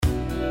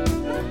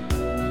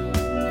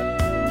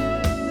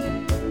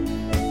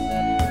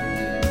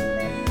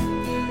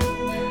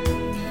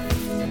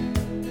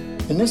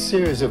In this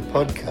series of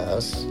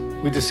podcasts,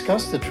 we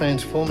discuss the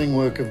transforming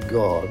work of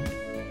God,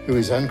 who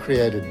is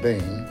uncreated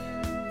being,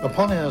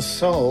 upon our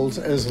souls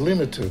as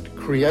limited,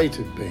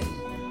 created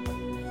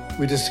being.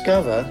 We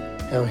discover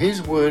how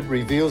His Word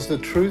reveals the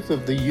truth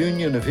of the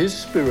union of His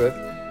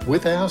Spirit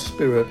with our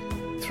spirit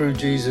through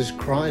Jesus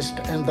Christ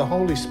and the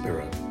Holy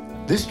Spirit.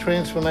 This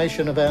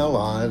transformation of our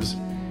lives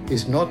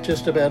is not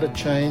just about a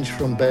change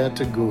from bad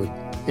to good.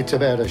 It's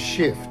about a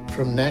shift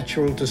from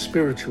natural to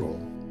spiritual,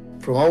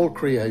 from old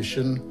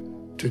creation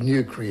to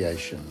new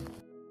creation.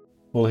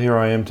 Well, here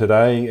I am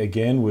today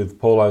again with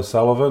Paul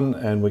O'Sullivan,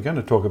 and we're going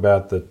to talk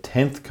about the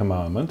 10th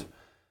commandment.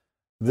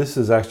 This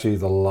is actually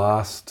the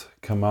last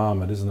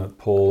commandment, isn't it,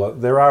 Paul?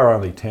 There are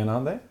only 10,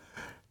 aren't there?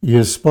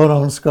 You're spot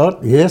on,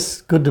 Scott.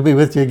 Yes, good to be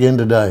with you again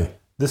today.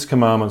 This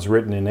commandment's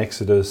written in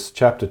Exodus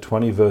chapter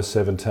 20, verse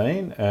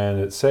 17,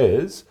 and it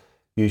says,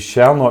 "You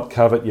shall not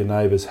covet your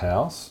neighbour's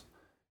house,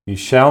 you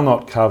shall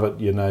not covet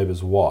your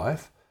neighbour's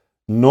wife,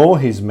 nor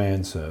his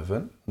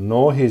manservant,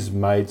 nor his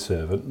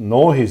maidservant,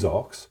 nor his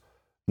ox,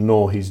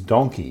 nor his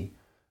donkey,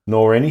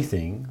 nor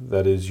anything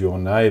that is your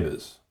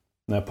neighbour's."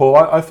 Now, Paul,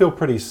 I feel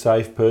pretty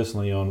safe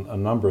personally on a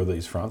number of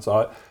these fronts.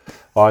 I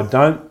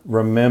don't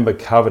remember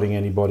coveting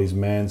anybody's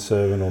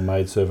manservant or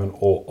maidservant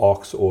or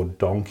ox or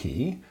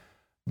donkey,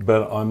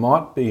 but I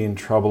might be in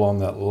trouble on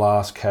that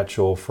last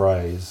catch-all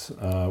phrase,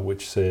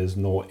 which says,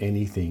 "nor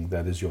anything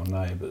that is your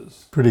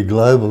neighbour's." Pretty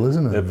global,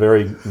 isn't it? A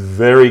very,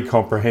 very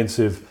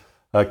comprehensive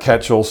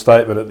catch-all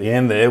statement at the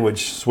end there,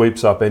 which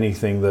sweeps up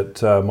anything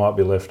that might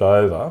be left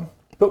over.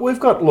 But we've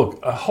got, look,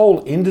 a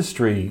whole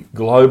industry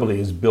globally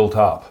is built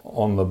up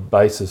on the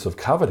basis of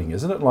coveting,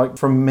 isn't it? Like,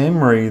 from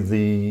memory,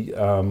 the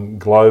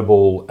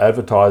global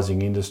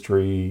advertising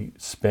industry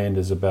spend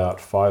is about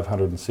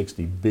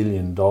 $560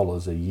 billion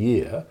a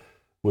year,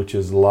 which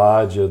is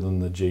larger than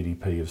the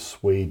GDP of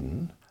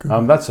Sweden.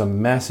 That's a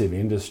massive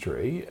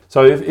industry.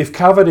 So if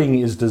coveting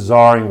is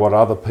desiring what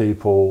other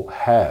people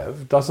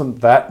have,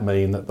 doesn't that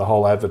mean that the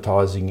whole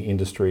advertising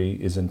industry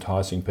is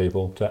enticing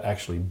people to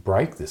actually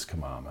break this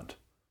commandment?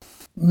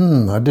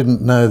 I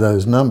didn't know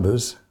those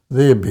numbers.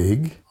 They're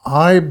big.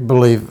 I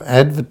believe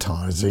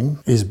advertising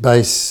is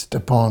based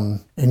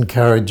upon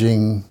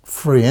encouraging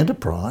free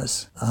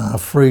enterprise,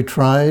 free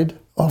trade,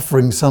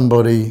 offering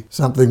somebody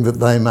something that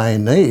they may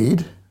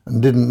need and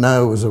didn't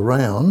know was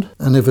around.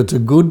 And if it's a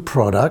good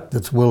product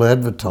that's well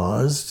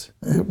advertised,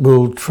 it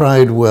will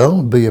trade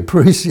well, be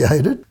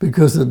appreciated,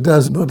 because it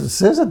does what it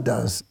says it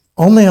does.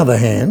 On the other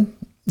hand,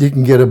 you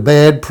can get a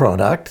bad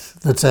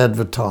product that's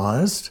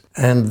advertised,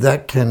 and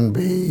that can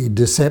be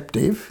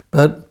deceptive.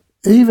 But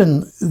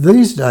even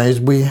these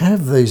days, we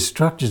have these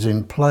structures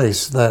in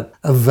place that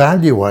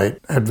evaluate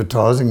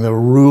advertising, the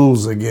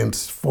rules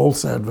against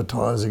false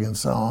advertising and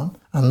so on.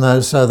 And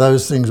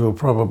those things will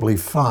probably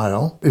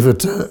fail if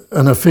it's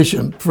an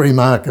efficient free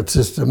market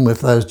system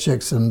with those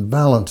checks and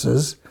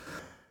balances.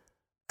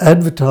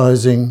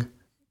 Advertising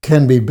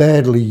can be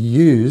badly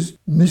used,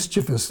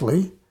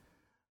 mischievously,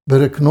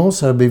 but it can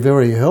also be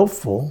very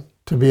helpful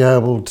to be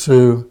able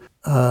to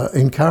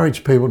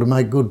encourage people to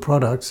make good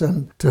products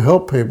and to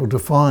help people to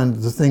find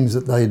the things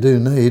that they do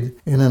need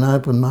in an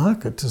open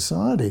market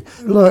society.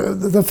 Look,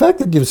 the fact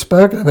that you've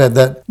spoken about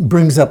that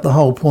brings up the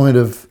whole point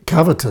of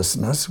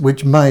covetousness,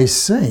 which may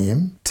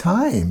seem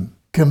tame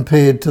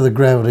compared to the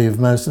gravity of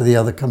most of the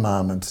other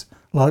commandments.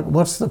 Like,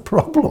 what's the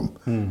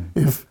problem?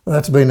 If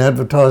that's been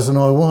advertised and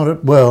I want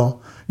it,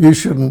 well, you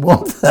shouldn't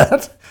want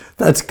that.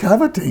 That's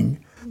coveting.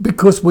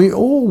 Because we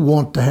all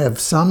want to have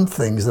some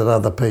things that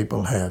other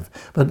people have.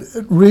 But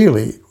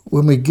really,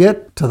 when we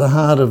get to the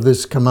heart of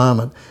this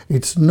commandment,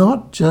 it's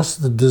not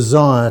just the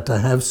desire to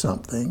have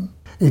something,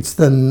 it's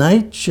the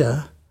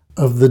nature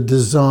of the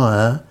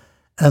desire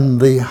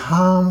and the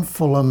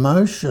harmful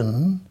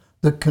emotion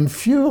that can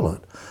fuel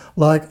it.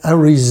 Like a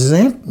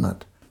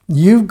resentment.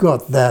 You've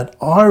got that,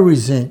 I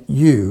resent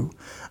you,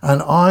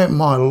 and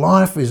my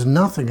life is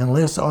nothing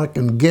unless I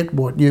can get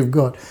what you've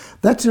got.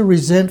 That's a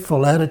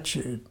resentful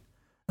attitude.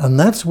 And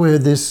that's where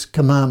this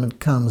commandment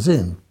comes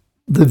in.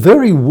 The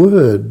very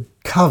word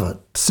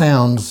covet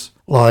sounds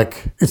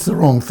like it's the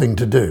wrong thing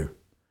to do.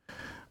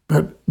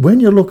 But when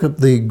you look at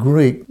the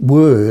Greek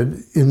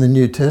word in the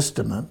New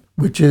Testament,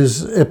 which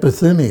is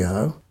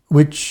epithumio,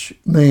 which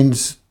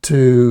means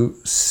to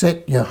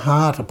set your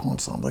heart upon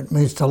something,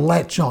 means to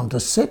latch on, to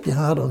set your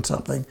heart on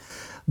something,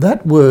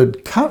 that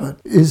word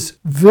covet is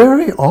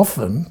very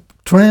often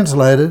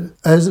translated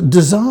as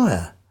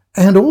desire,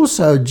 and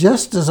also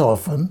just as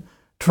often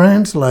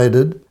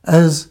translated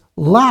as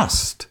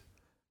lust.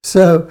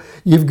 So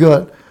you've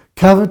got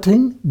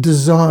coveting,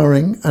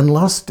 desiring and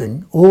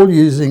lusting, all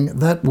using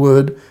that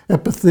word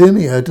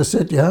epithumio to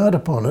set your heart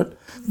upon it.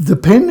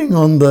 Depending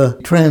on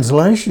the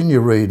translation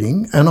you're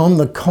reading and on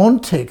the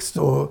context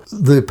or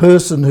the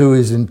person who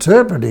is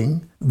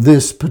interpreting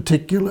this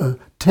particular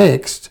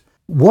text,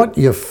 what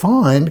you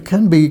find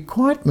can be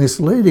quite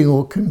misleading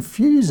or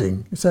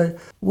confusing. You say,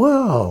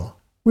 wow,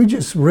 we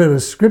just read a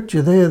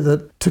scripture there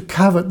that to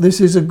covet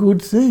this is a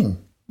good thing.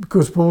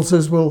 Because Paul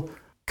says, well,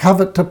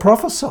 covet to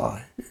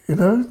prophesy,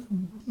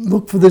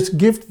 look for this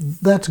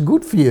gift that's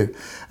good for you.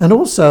 And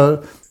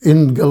also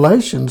in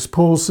Galatians,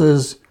 Paul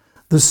says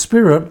the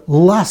spirit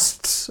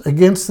lusts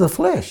against the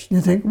flesh.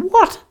 You think,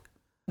 what?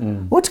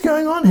 What's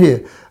going on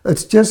here?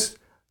 It's just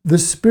the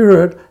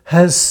Spirit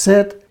has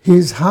set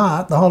his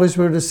heart, the Holy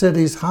Spirit has set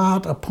his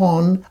heart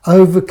upon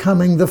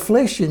overcoming the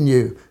flesh in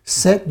you.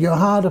 Set your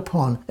heart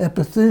upon,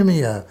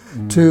 epithumia,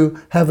 to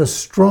have a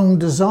strong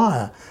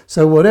desire.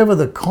 So whatever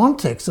the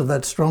context of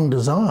that strong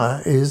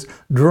desire is,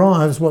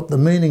 drives what the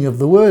meaning of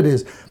the word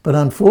is. But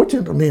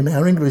unfortunately in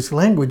our English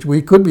language,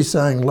 we could be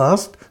saying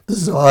lust,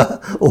 desire,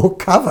 or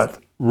covet.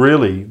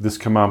 Really, this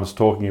commandment's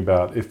talking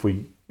about, if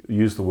we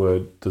use the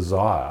word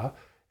desire,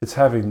 it's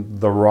having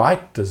the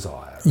right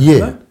desire.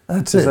 Yeah,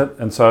 that's it.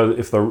 And so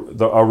if a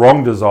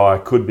wrong desire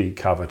could be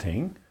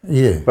coveting,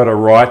 but a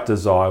right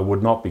desire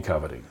would not be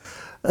coveting.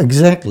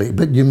 Exactly.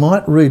 But you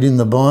might read in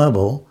the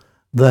Bible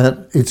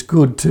that it's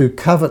good to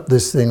covet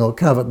this thing or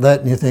covet that,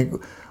 and you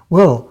think,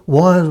 well,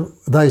 why are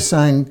they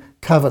saying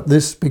covet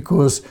this?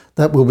 Because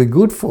that will be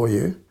good for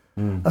you.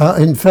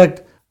 In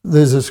fact,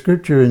 there's a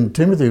scripture in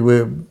Timothy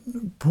where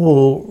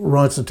Paul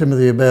writes to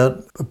Timothy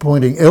about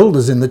appointing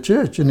elders in the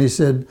church, and he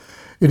said,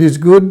 it is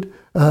good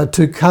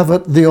to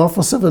covet the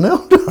office of an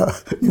elder.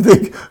 You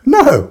think,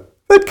 no,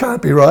 that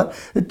can't be right.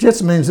 It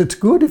just means it's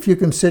good if you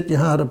can set your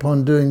heart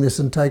upon doing this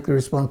and take the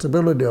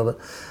responsibility of it.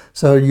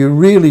 So you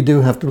really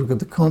do have to look at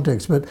the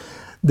context. But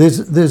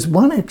there's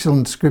one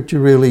excellent scripture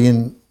really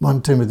in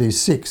 1 Timothy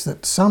 6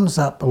 that sums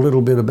up a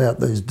little bit about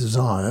these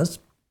desires.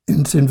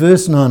 It's in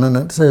verse 9, and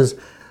it says,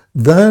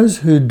 those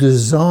who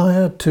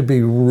desire to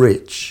be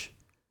rich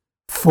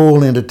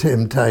fall into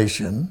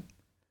temptation,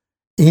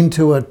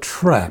 into a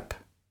trap.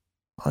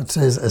 It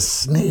says a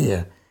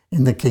snare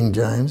in the King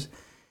James,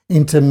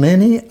 into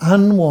many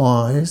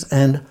unwise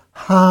and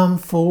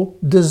harmful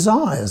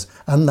desires.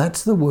 And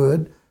that's the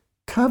word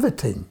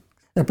coveting.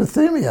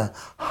 Epithumia,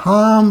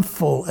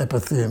 harmful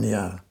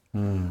epithumia.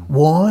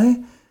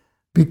 Why?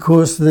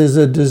 Because there's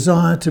a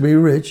desire to be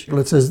rich.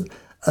 It says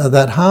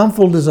that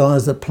harmful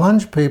desires that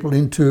plunge people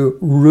into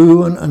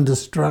ruin and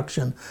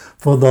destruction.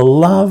 For the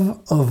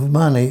love of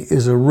money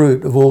is a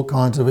root of all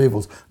kinds of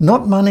evils.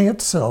 Not money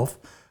itself,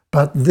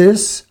 but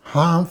this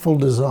harmful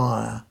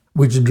desire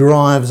which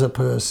drives a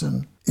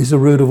person is a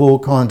root of all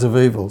kinds of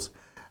evils.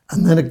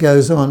 And then it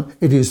goes on,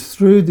 it is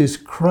through this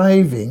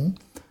craving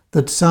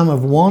that some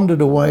have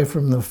wandered away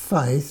from the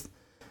faith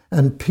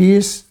and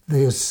pierced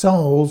their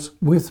souls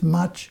with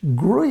much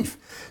grief.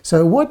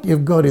 So what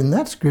you've got in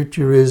that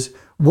scripture is,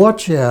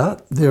 watch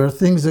out, there are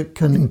things that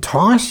can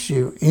entice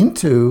you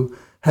into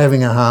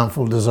having a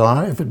harmful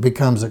desire if it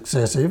becomes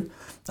excessive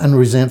and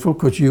resentful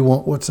because you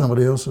want what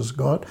somebody else has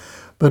got.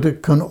 But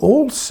it can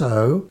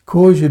also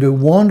cause you to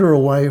wander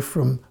away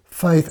from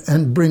faith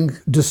and bring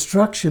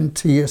destruction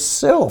to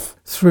yourself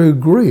through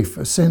grief,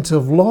 a sense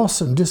of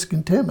loss and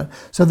discontentment.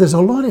 So there's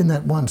a lot in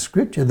that one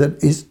scripture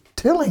that is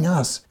telling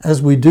us,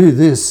 as we do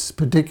this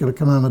particular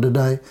commandment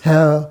today,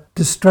 how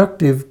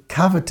destructive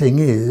coveting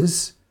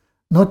is,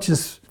 not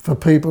just for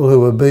people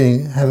who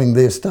are having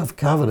their stuff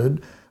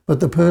coveted, but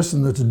the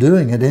person that's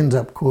doing it ends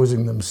up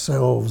causing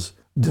themselves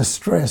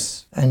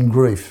distress and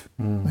grief,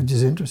 which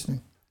is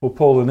interesting. Well,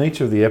 Paul, in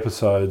each of the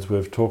episodes,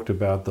 we've talked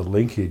about the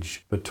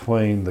linkage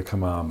between the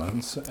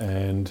commandments,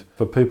 and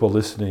for people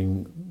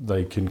listening,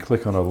 they can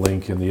click on a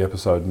link in the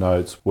episode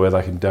notes where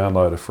they can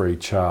download a free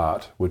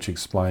chart which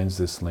explains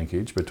this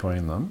linkage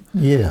between them.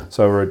 Yeah.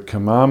 So we're at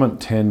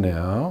Commandment 10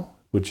 now,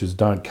 which is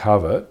don't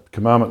covet.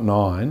 Commandment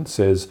 9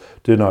 says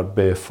do not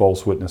bear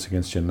false witness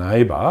against your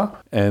neighbour.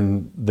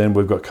 And then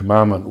we've got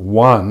Commandment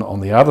 1 on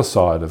the other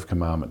side of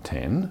Commandment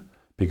 10,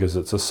 because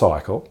it's a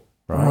cycle,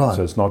 right?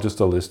 So it's not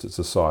just a list, it's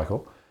a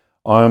cycle.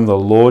 I am the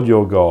Lord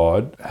your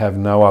God, have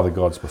no other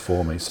gods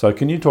before me. So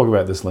can you talk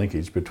about this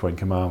linkage between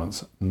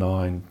Commandments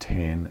 9,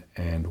 10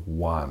 and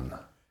 1?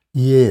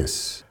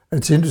 Yes.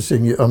 It's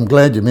interesting. I'm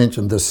glad you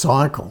mentioned the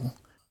cycle.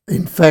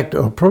 In fact,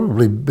 I'll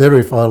probably better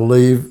if I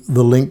leave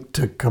the link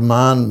to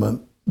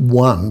Commandment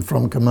 1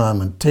 from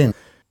Commandment 10.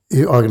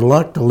 I'd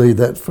like to leave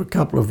that for a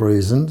couple of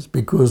reasons,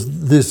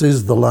 because this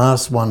is the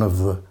last one of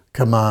the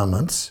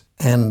commandments,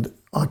 and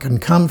I can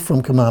come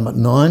from Commandment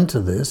 9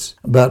 to this,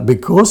 but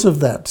because of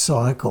that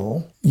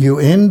cycle, you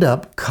end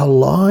up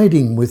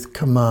colliding with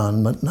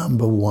Commandment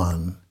number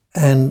 1.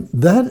 And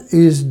that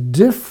is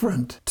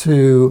different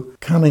to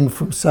coming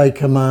from, say,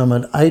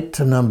 Commandment 8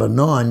 to number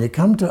 9. You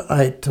come to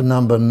 8 to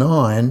number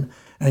 9,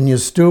 and you're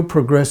still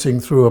progressing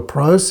through a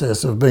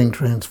process of being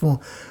transformed.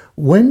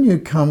 When you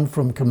come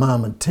from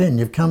Commandment 10,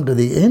 you've come to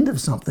the end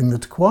of something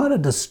that's quite a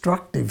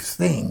destructive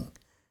thing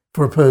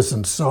for a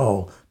person's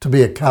soul, to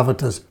be a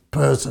covetous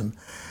person.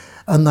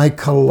 And they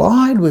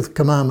collide with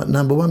Commandment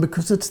number 1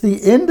 because it's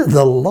the end of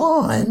the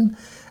line.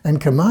 And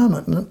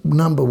Commandment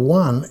number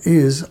 1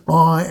 is,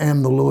 I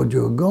am the Lord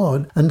your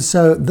God. And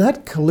so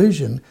that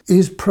collision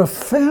is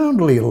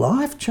profoundly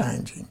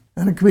life-changing.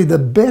 And it can be the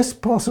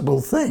best possible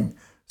thing.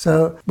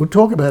 So we'll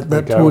talk about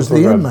that towards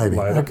the end maybe.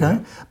 Later, okay.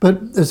 Yeah. But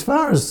as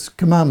far as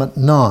Commandment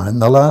 9,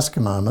 the last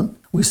commandment,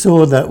 we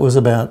saw that was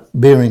about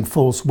bearing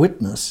false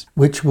witness,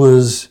 which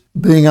was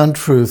being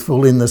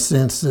untruthful in the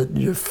sense that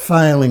you're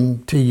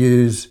failing to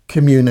use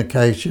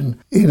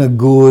communication in a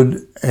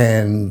good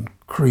and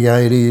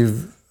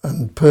creative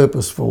and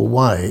purposeful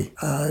way.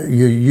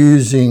 You're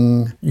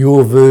using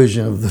your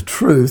version of the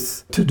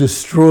truth to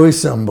destroy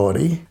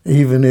somebody,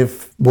 even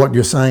if what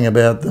you're saying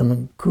about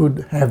them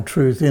could have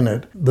truth in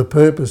it. The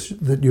purpose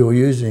that you're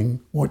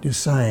using, what you're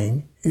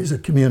saying, is a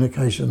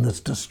communication that's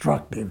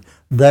destructive.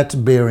 That's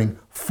bearing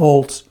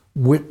false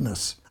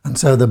witness. And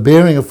so the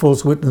bearing of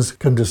false witness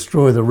can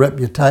destroy the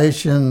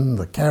reputation,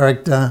 the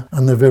character,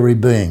 and the very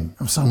being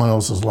of someone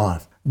else's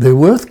life. Their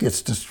worth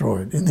gets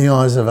destroyed in the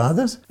eyes of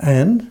others,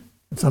 and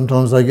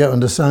sometimes they go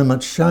into so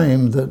much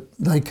shame that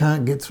they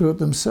can't get through it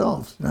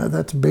themselves.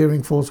 That's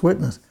bearing false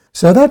witness.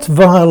 So that's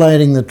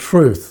violating the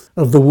truth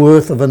of the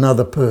worth of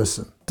another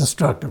person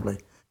destructively.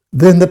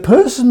 Then the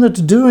person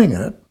that's doing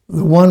it,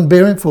 the one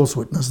bearing false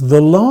witness,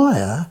 the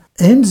liar,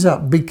 ends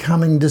up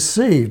becoming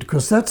deceived,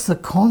 because that's the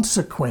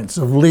consequence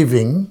of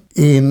living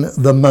in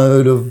the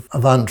mode of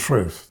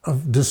untruth,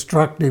 of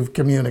destructive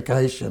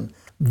communication.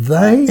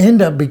 They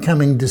end up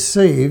becoming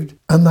deceived,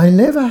 and they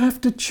never have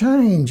to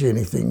change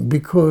anything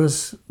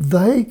because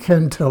they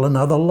can tell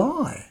another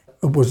lie.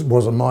 It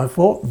wasn't my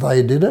fault,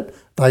 they did it,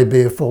 they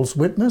bear false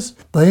witness.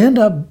 They end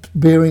up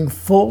bearing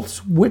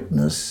false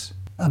witness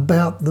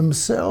about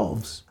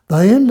themselves.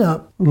 They end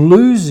up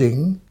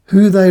losing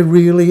who they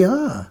really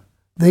are.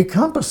 Their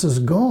compass is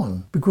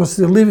gone because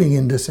they're living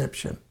in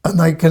deception. And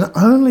they can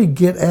only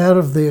get out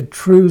of their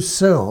true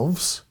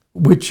selves,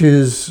 which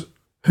is,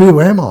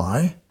 who am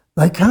I?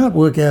 They can't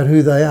work out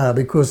who they are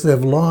because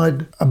they've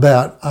lied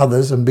about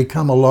others and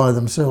become a lie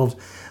themselves.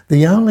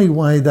 The only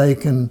way they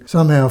can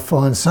somehow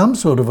find some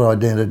sort of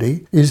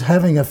identity is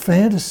having a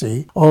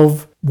fantasy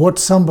of what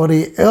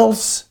somebody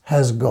else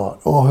has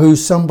got or who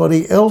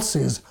somebody else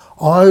is.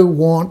 I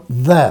want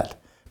that,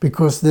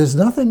 because there's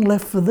nothing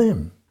left for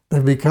them.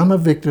 They've become a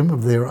victim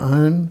of their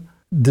own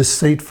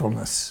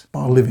deceitfulness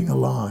by living a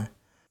lie.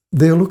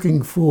 They're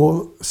looking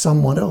for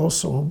someone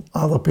else or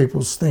other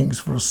people's things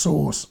for a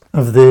source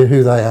of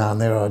who they are and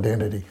their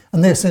identity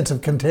and their sense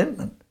of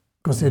contentment,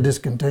 because they're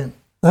discontent.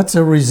 That's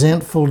a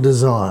resentful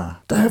desire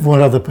to have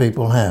what other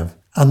people have.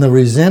 And the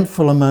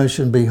resentful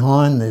emotion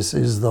behind this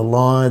is the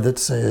lie that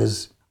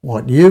says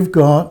what you've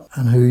got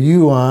and who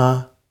you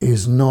are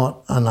is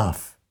not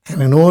enough.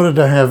 And in order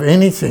to have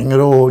anything at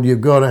all,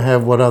 you've got to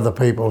have what other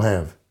people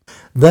have.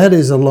 That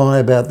is a lie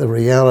about the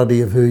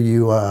reality of who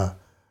you are,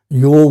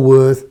 your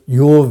worth,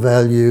 your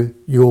value,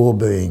 your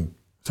being.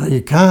 So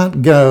you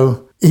can't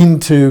go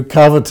into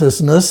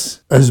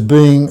covetousness as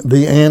being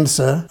the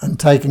answer and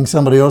taking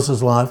somebody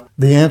else's life.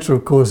 The answer,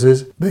 of course,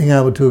 is being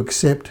able to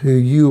accept who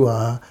you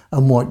are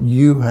and what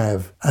you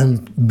have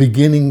and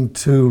beginning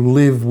to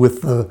live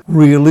with the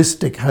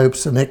realistic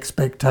hopes and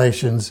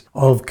expectations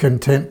of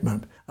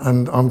contentment.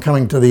 And I'm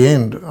coming to the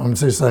end. I'm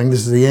just saying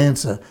this is the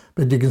answer.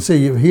 But you can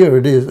see here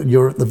it is.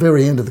 You're at the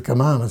very end of the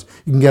commandments.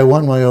 You can go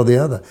one way or the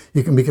other.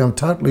 You can become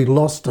totally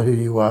lost to who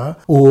you are,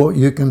 or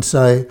you can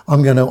say,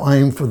 I'm going to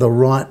aim for the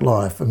right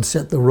life and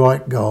set the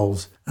right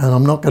goals. And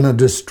I'm not going to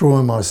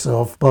destroy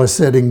myself by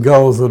setting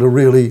goals that are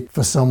really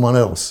for someone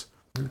else.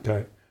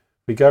 Okay.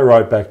 We go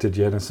right back to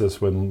Genesis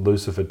when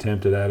Lucifer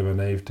tempted Adam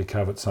and Eve to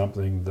covet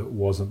something that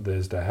wasn't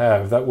theirs to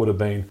have. That would have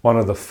been one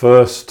of the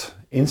first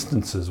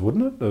instances,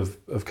 wouldn't it,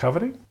 of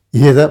coveting?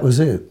 Yeah, that was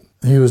it.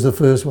 He was the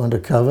first one to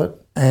covet,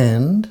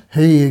 and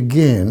he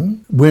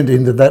again went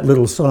into that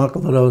little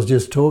cycle that I was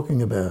just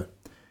talking about.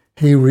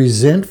 He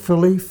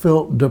resentfully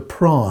felt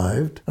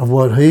deprived of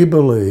what he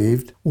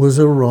believed was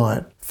a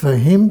right for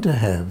him to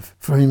have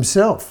for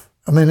himself.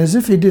 I mean, as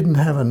if he didn't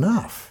have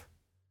enough.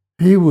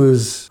 He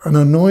was an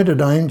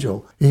anointed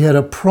angel. He had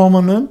a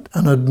prominent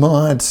and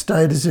admired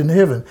status in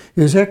heaven.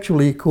 He was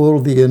actually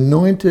called the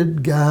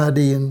anointed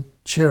guardian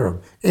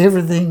cherub.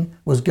 Everything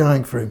was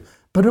going for him,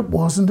 but it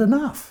wasn't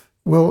enough.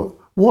 Well,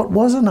 what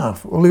was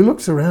enough? Well, he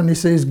looks around, he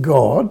sees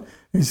God,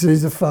 he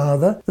sees the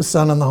Father, the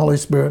Son, and the Holy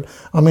Spirit.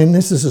 I mean,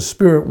 this is a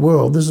spirit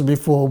world. This is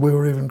before we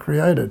were even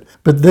created.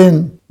 But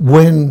then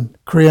when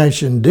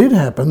creation did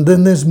happen,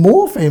 then there's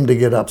more for him to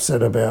get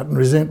upset about and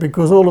resent,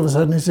 because all of a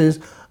sudden he says,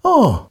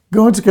 oh,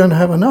 God's going to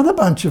have another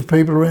bunch of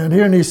people around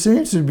here, and he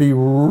seems to be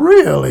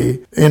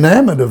really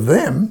enamored of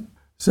them.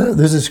 So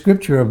there's a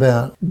scripture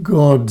about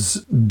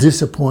God's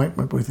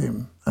disappointment with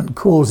him and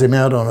calls him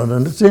out on it.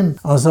 And it's in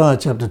Isaiah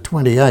chapter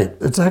 28.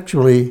 It's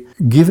actually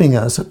giving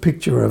us a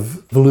picture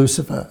of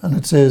Lucifer. And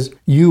it says,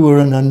 you were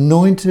an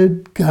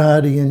anointed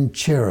guardian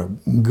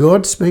cherub.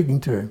 God's speaking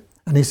to him.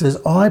 And he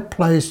says, I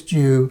placed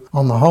you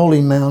on the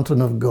holy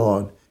mountain of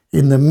God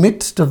in the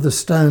midst of the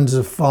stones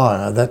of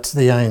fire. That's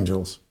the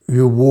angels.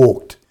 You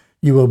walked.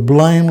 You were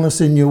blameless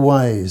in your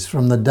ways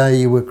from the day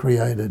you were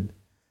created,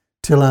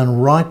 till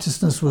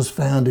unrighteousness was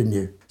found in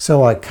you.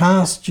 So I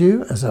cast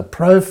you as a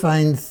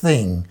profane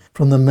thing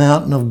from the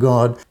mountain of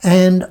God,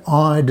 and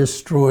I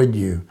destroyed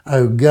you,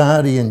 O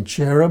guardian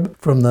cherub,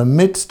 from the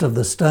midst of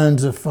the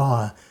stones of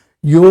fire.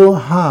 Your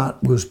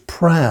heart was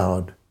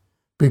proud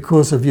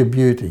because of your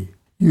beauty.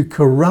 You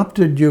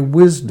corrupted your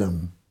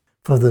wisdom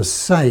for the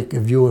sake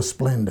of your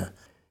splendour.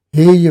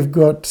 Here you've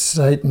got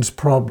Satan's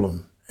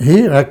problem.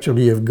 Here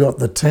actually you've got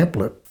the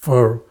template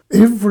for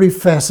every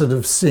facet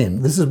of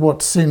sin. This is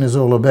what sin is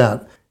all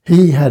about.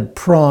 He had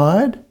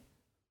pride,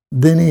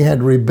 then he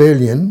had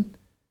rebellion,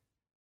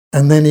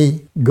 and then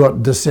he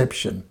got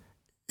deception.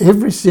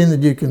 Every sin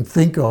that you can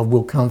think of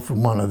will come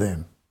from one of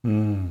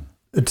them.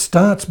 It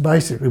starts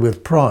basically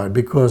with pride,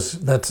 because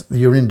that's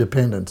your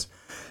independence.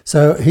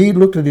 So he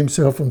looked at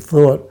himself and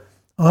thought,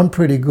 I'm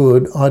pretty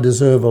good, I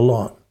deserve a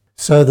lot.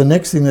 So the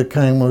next thing that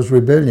came was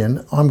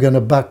rebellion. I'm going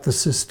to buck the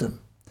system.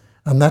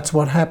 And that's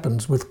what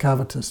happens with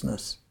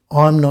covetousness.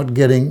 I'm not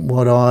getting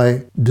what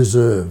I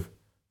deserve.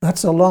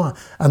 That's a lie.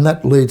 And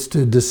that leads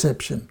to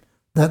deception.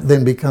 That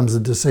then becomes a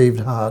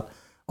deceived heart.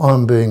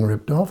 I'm being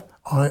ripped off.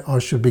 I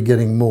should be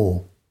getting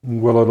more.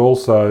 Well, it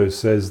also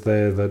says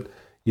there that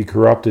you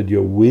corrupted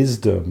your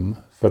wisdom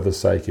for the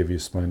sake of your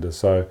splendour.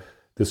 So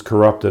this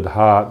corrupted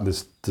heart,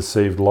 this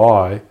deceived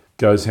lie,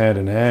 goes hand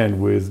in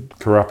hand with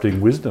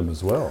corrupting wisdom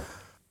as well.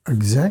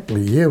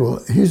 Exactly, yeah.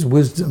 Well, his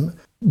wisdom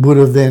would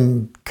have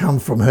then come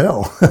from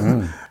hell.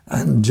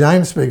 And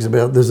James speaks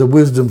about there's a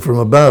wisdom from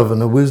above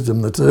and a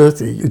wisdom that's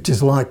earthy. It's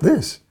just like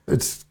this.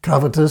 It's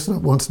covetous and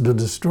it wants to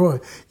destroy.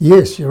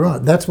 Yes, you're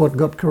right. That's what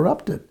got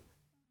corrupted.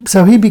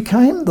 So he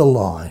became the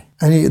lie,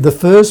 and the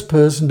first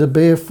person to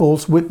bear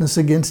false witness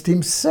against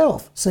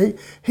himself. See,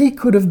 he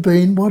could have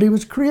been what he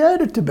was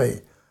created to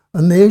be.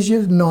 And there's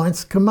your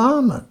 9th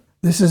commandment.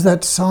 This is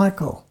that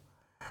cycle.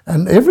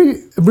 And every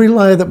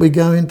layer that we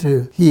go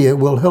into here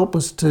will help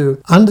us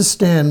to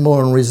understand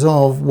more and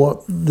resolve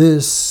what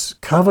this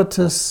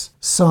covetous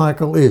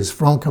cycle is,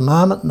 from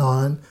Commandment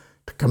 9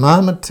 to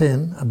Commandment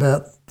 10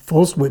 about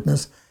false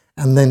witness,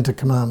 and then to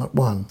Commandment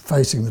 1,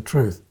 facing the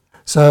truth.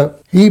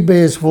 So he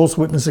bears false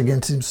witness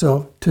against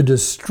himself to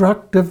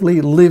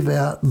destructively live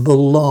out the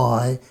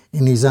lie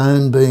in his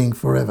own being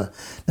forever.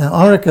 Now,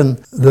 I reckon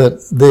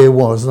that there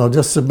was, and I'll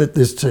just submit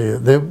this to you,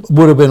 there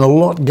would have been a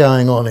lot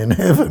going on in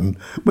heaven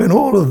when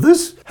all of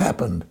this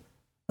happened.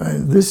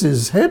 This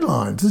is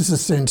headlines. This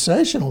is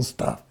sensational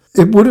stuff.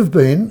 It would have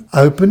been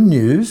open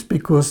news,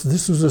 because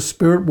this was a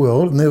spirit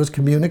world and there was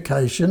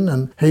communication,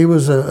 and he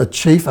was a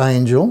chief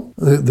angel,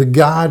 the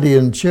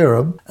guardian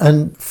cherub,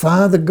 and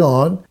Father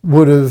God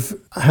would have,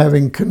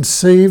 having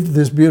conceived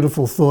this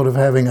beautiful thought of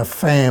having a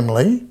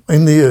family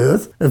in the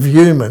earth of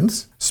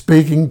humans,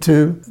 speaking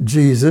to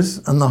Jesus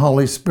and the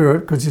Holy Spirit,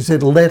 because he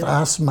said, let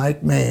us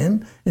make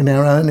man in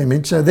our own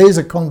image. So there's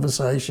a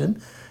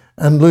conversation,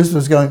 and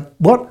Lucifer's going,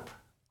 what?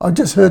 I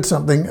just heard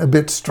something a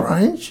bit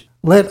strange.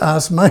 Let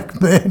us make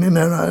man in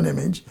our own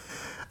image.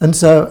 And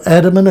so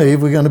Adam and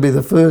Eve were going to be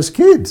the first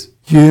kids.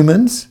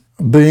 Humans,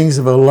 beings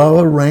of a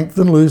lower rank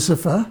than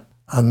Lucifer,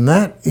 and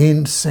that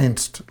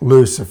incensed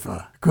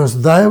Lucifer,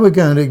 because they were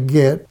going to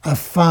get a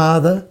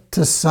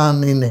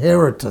father-to-son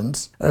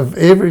inheritance of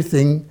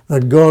everything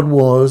that God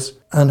was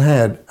and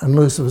had. And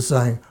Lucifer was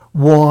saying,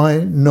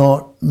 why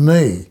not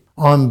me?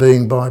 I'm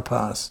being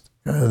bypassed.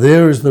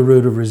 There is the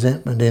root of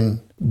resentment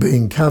in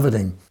being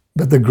coveting.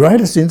 But the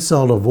greatest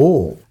insult of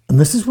all, and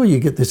this is where you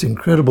get this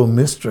incredible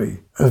mystery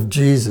of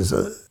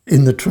Jesus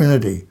in the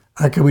Trinity.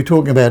 Okay, we're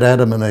talking about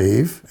Adam and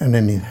Eve and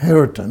an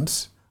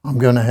inheritance. I'm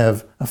going to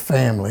have a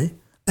family.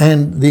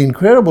 And the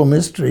incredible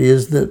mystery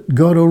is that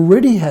God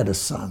already had a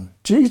son,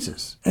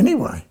 Jesus,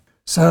 anyway.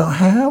 So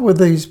how were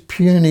these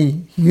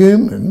puny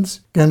humans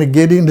going to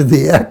get into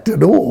the act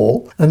at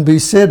all and be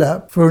set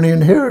up for an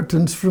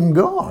inheritance from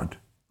God?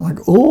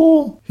 Like,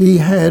 all he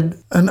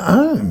had and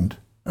owned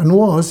and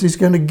he's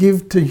going to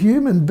give to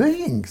human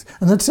beings.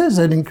 And it says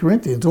that in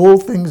Corinthians, all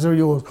things are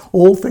yours,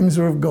 all things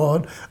are of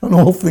God, and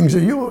all things are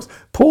yours.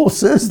 Paul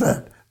says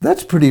that.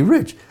 That's pretty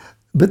rich.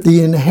 But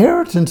the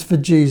inheritance for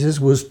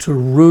Jesus was to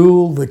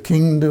rule the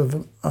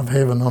kingdom of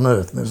heaven on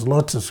earth. There's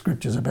lots of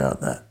scriptures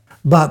about that.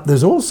 But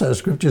there's also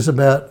scriptures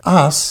about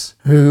us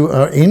who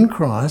are in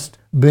Christ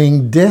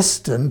being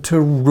destined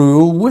to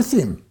rule with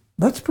him.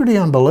 That's pretty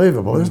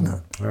unbelievable, isn't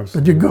it? Absolutely.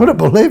 But you've got to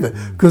believe it,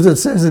 because it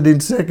says it in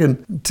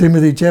 2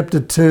 Timothy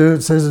chapter 2,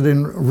 it says it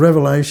in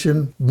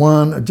Revelation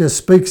 1, it just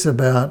speaks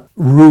about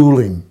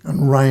ruling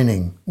and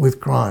reigning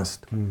with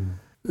Christ.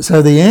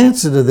 So the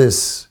answer to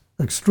this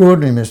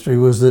extraordinary mystery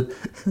was that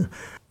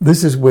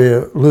this is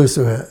where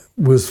Lucifer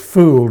was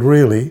fooled,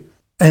 really,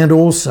 and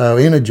also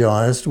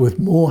energized with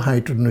more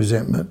hatred and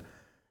resentment.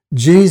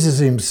 Jesus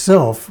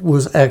himself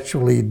was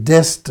actually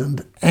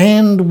destined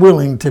and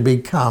willing to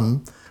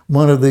become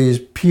one of these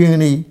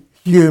puny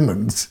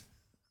humans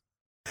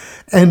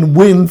and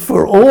win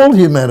for all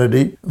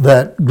humanity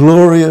that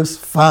glorious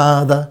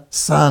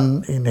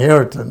Father-Son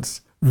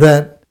inheritance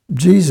that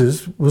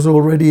Jesus was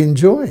already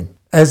enjoying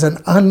as an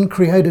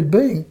uncreated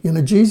being. You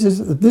know,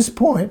 Jesus, at this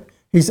point,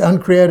 he's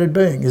uncreated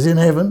being, is in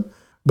heaven,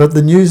 but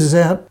the news is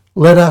out,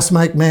 let us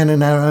make man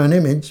in our own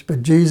image.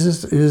 But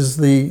Jesus is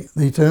the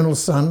eternal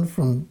Son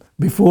from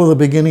before the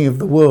beginning of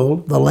the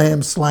world, the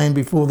Lamb slain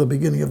before the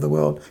beginning of the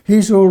world.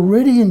 He's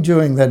already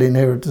enjoying that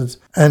inheritance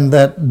and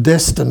that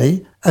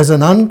destiny as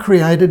an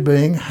uncreated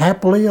being,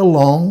 happily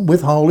along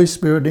with Holy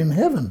Spirit in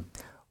heaven.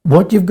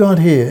 What you've got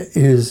here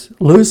is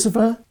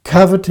Lucifer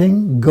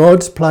coveting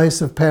God's place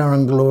of power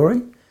and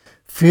glory,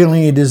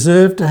 feeling he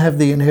deserved to have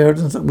the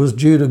inheritance that was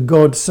due to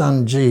God's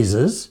Son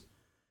Jesus,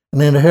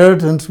 an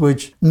inheritance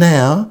which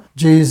now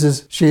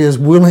Jesus shares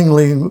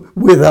willingly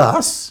with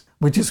us,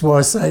 which is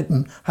why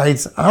Satan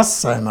hates us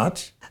so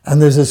much. And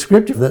there's a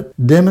scripture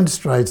that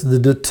demonstrates the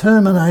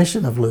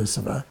determination of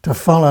Lucifer to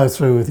follow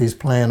through with his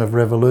plan of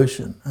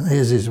revolution. And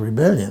here's his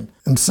rebellion.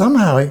 And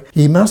somehow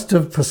he must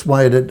have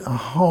persuaded a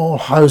whole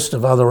host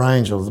of other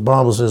angels. The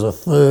Bible says a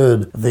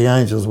third of the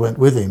angels went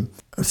with him.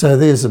 So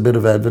there's a bit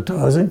of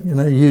advertising.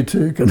 You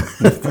too can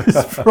have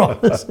this from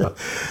us.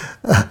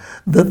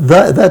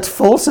 That's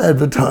false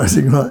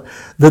advertising, right?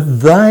 That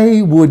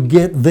they would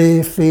get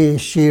their fair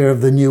share of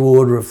the new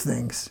order of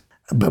things.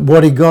 But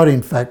what he got,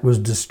 in fact, was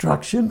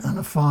destruction and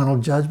a final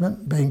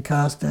judgment, being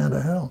cast down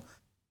to hell.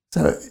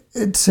 So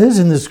it says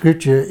in the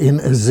scripture in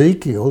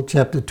Ezekiel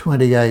chapter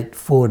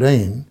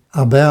 28:14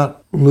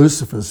 about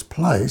Lucifer's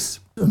place,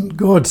 and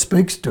God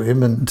speaks to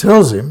him and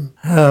tells him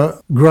how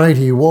great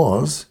he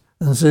was,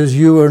 and says,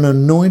 "You are an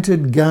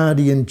anointed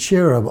guardian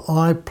cherub.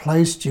 I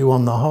placed you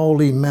on the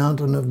holy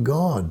mountain of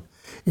God.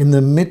 In the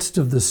midst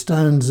of the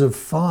stones of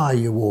fire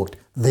you walked."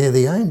 They're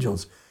the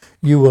angels.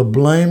 "You were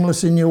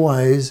blameless in your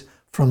ways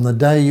from the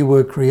day you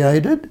were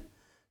created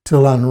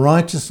till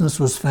unrighteousness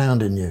was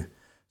found in you.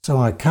 So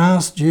I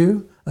cast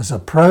you as a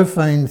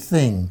profane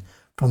thing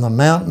from the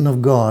mountain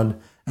of God,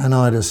 and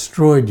I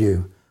destroyed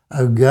you,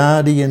 O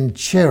guardian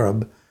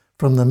cherub,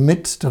 from the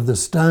midst of the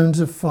stones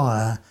of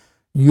fire.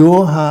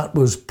 Your heart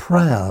was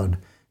proud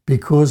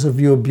because of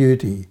your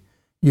beauty.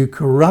 You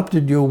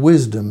corrupted your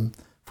wisdom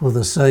for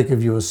the sake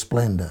of your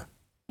splendour."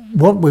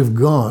 What we've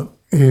got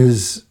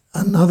is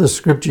another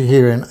scripture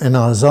here in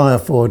Isaiah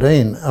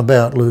 14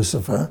 about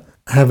Lucifer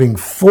having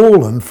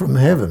fallen from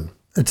heaven.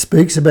 It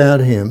speaks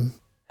about him.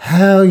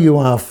 "How you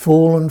are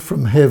fallen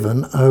from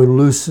heaven, O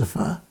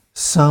Lucifer,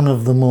 son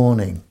of the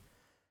morning.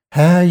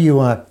 How you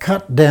are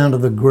cut down to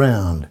the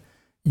ground,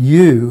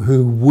 you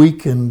who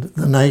weakened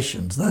the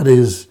nations," that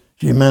is,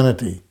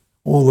 humanity,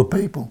 all the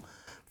people.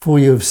 "For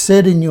you have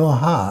said in your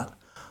heart,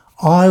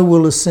 I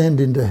will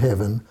ascend into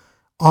heaven.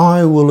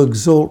 I will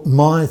exalt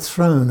my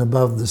throne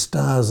above the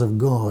stars of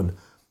God.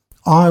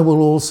 I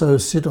will also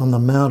sit on the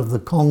mount of the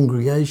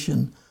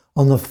congregation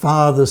on the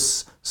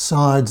farthest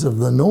sides of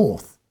the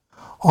north.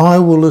 I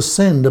will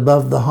ascend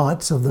above the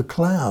heights of the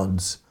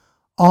clouds.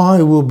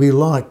 I will be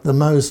like the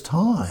Most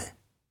High.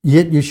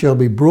 Yet you shall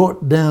be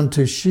brought down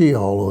to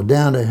Sheol, or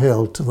down to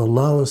hell, to the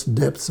lowest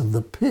depths of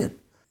the pit."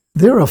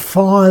 There are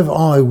 5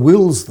 "I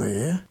wills"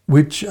 there,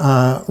 which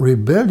are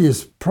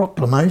rebellious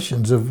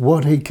proclamations of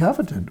what he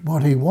coveted,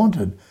 what he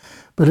wanted.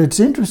 But it's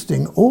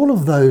interesting, all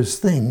of those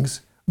things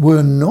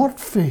were not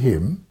for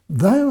him.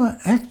 They were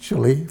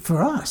actually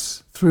for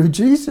us, through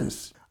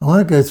Jesus. I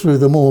won't go through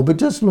them all, but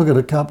just look at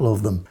a couple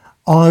of them.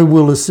 "I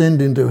will ascend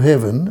into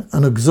heaven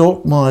and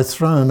exalt my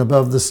throne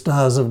above the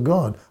stars of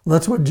God." Well,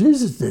 that's what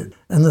Jesus did.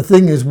 And the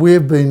thing is,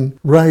 we've been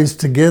raised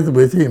together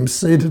with him,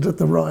 seated at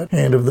the right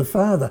hand of the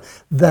Father.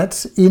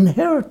 That's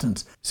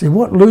inheritance. See,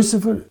 what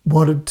Lucifer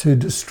wanted to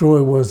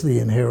destroy was the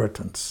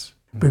inheritance.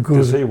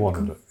 Because he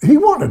wanted it. He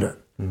wanted it.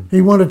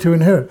 He wanted to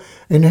inherit.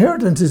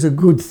 Inheritance is a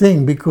good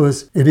thing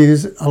because it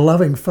is a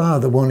loving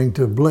father wanting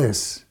to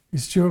bless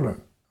his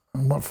children.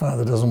 And what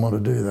father doesn't want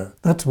to do that?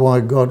 That's why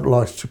God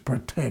likes to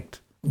protect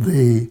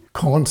the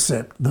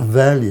concept, the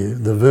value,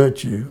 the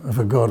virtue of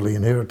a godly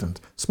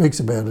inheritance. Speaks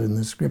about it in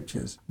the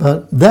scriptures.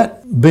 But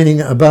that being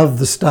above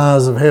the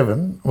stars of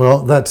heaven,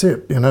 well, that's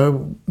it.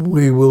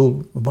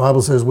 The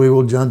Bible says we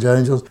will judge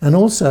angels. And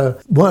also,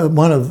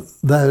 one of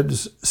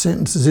those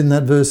sentences in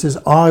that verse says,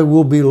 "I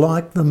will be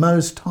like the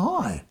Most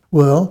High."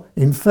 Well,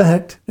 in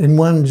fact, in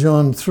 1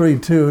 John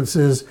 3:2 it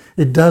says,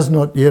 "It does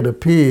not yet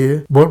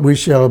appear what we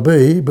shall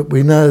be, but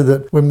we know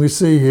that when we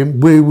see him,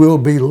 we will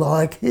be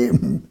like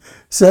him."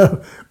 So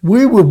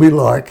we will be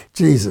like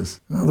Jesus.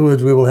 In other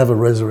words, we will have a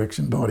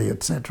resurrection body,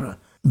 etc.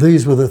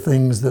 These were the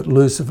things that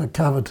Lucifer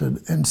coveted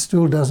and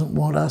still doesn't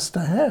want us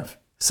to have.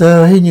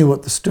 So he knew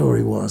what the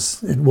story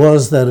was. It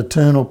was that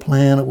eternal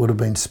plan. It would have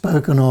been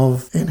spoken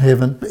of in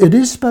heaven. It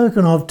is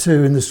spoken of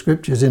too in the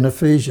scriptures in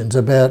Ephesians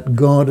about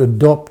God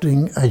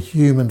adopting a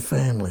human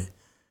family.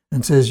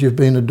 And says you've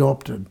been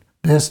adopted,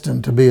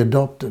 destined to be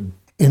adopted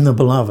in the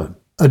beloved.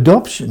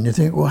 Adoption, you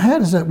think, well, how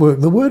does that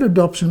work? The word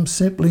adoption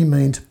simply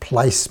means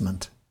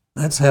placement.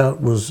 That's how it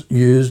was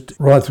used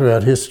right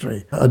throughout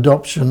history.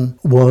 Adoption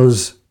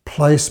was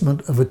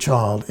placement of a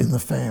child in the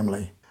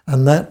family.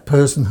 And that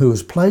person who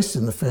was placed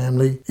in the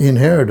family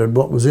inherited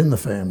what was in the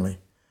family.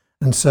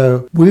 And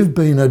so we've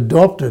been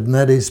adopted, and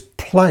that is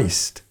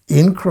placed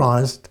in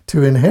Christ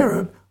to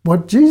inherit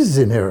what Jesus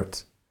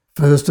inherits.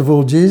 First of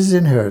all, Jesus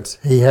inherits.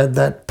 He had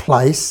that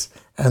place,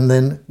 and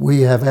then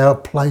we have our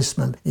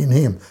placement in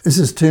him. This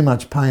is too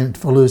much pain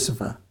for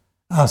Lucifer.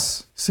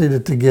 Us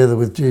seated together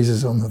with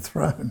Jesus on the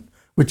throne,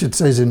 which it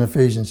says in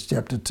Ephesians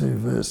chapter 2,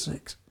 verse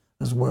 6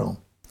 as well.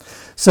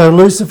 So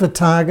Lucifer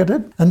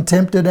targeted and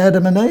tempted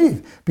Adam and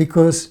Eve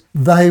because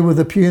they were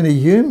the puny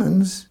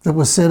humans that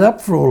were set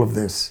up for all of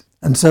this.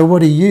 And so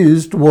what he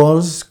used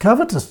was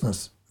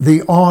covetousness,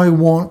 the I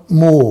want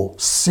more,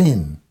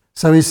 sin.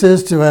 So he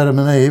says to Adam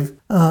and Eve,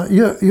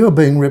 you're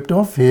being ripped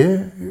off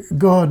here.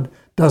 God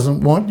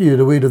doesn't want you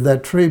to eat of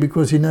that tree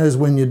because he knows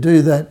when you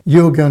do that,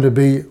 you're going to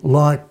be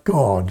like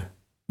God.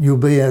 You'll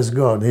be as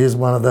God. Here's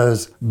one of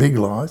those big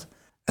lies.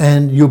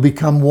 And you'll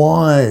become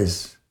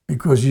wise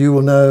because you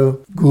will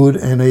know good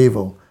and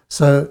evil.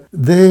 So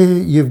there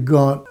you've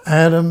got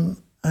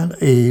Adam and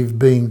Eve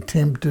being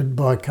tempted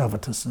by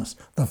covetousness.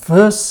 The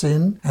first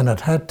sin, and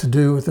it had to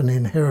do with an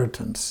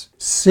inheritance,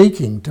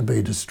 seeking to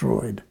be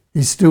destroyed.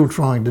 He's still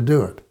trying to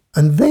do it.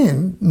 And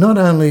then, not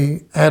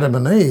only Adam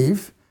and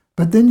Eve,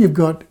 but then you've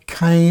got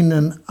Cain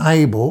and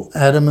Abel,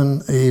 Adam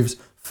and Eve's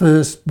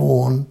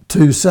firstborn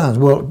two sons.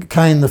 Well,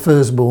 Cain the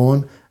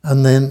firstborn,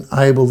 and then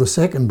Abel the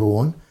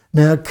secondborn.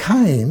 Now,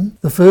 Cain,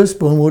 the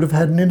firstborn, would have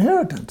had an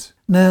inheritance.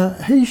 Now,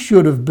 he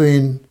should have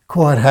been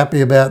quite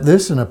happy about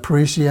this and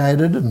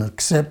appreciated and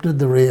accepted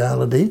the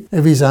reality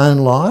of his own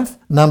life.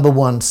 Number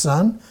one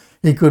son,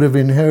 he could have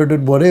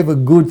inherited whatever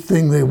good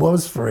thing there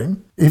was for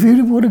him if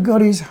he would have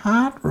got his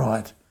heart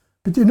right.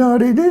 But you know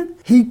what he did?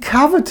 He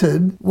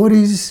coveted what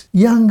his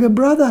younger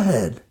brother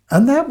had.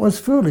 And that was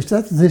foolish.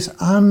 That's this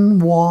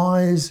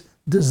unwise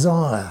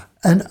desire.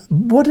 And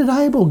what did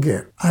Abel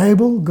get?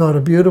 Abel got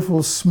a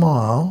beautiful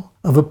smile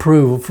of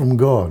approval from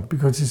God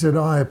because he said,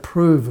 I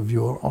approve of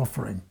your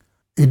offering.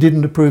 He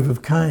didn't approve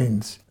of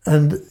Cain's.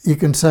 And you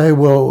can say,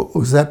 well,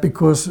 was that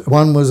because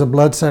one was a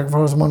blood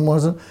sacrifice and one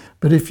wasn't?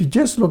 But if you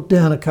just look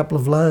down a couple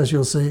of layers,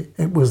 you'll see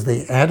it was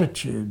the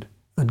attitude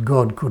that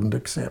God couldn't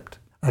accept.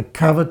 A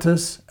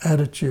covetous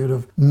attitude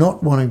of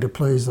not wanting to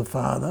please the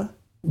Father,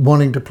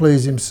 wanting to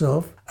please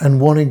himself,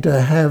 and wanting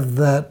to have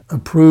that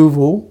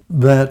approval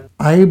that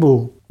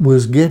Abel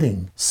was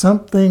getting.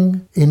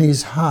 Something in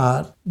his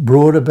heart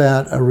brought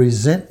about a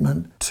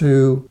resentment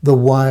to the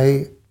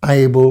way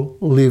Abel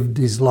lived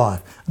his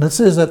life. And it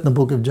says that in the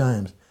book of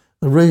James.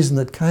 The reason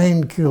that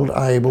Cain killed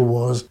Abel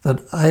was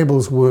that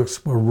Abel's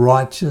works were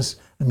righteous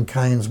and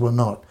Cain's were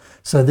not.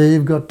 So there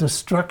you've got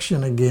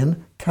destruction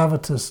again,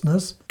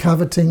 covetousness,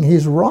 coveting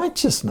his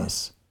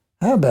righteousness.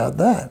 How about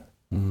that?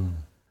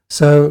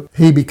 So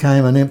he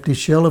became an empty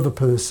shell of a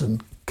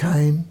person,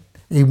 Cain.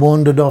 He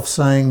wandered off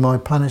saying, my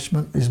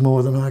punishment is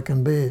more than I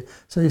can bear.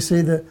 So you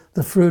see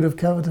the fruit of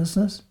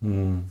covetousness,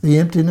 the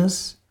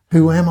emptiness.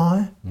 Who am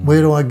I?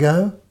 Where do I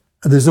go?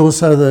 There's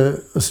also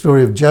the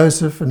story of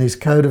Joseph and his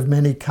coat of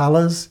many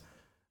colours.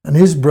 And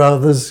his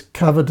brothers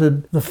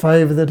coveted the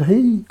favour that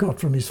he got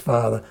from his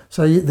father.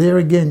 So there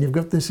again, you've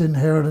got this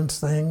inheritance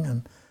thing.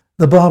 And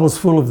the Bible's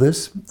full of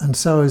this, and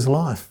so is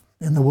life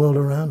in the world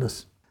around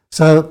us.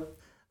 So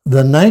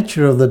the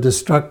nature of the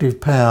destructive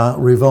power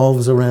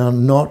revolves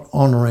around not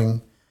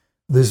honouring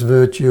this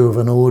virtue of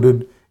an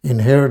ordered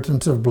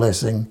inheritance of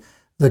blessing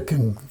that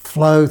can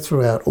flow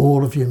throughout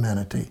all of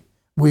humanity.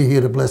 We're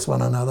here to bless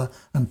one another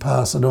and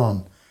pass it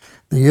on.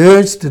 The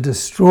urge to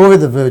destroy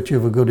the virtue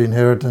of a good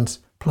inheritance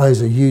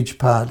plays a huge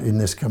part in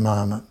this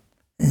commandment.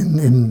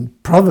 In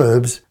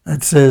Proverbs,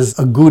 it says,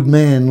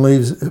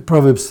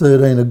 Proverbs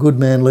 13, a good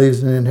man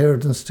leaves an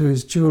inheritance to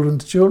his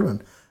children's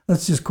children.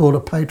 That's just called a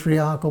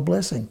patriarchal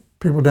blessing.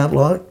 People don't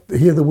like to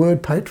hear the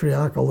word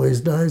patriarchal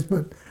these days,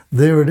 but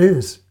there it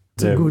is.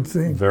 It's a good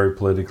thing. Very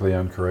politically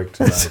incorrect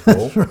today,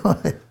 Paul. That's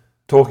right.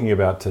 Talking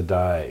about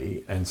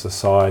today and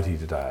society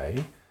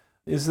today,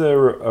 is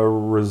there a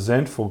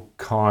resentful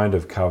kind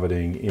of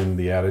coveting in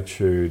the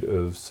attitude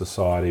of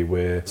society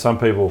where some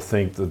people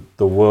think that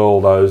the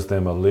world owes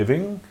them a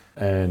living?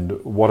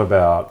 And what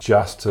about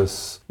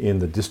justice in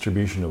the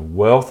distribution of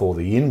wealth, or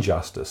the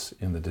injustice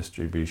in the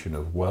distribution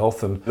of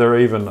wealth? And there are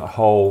even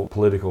whole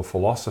political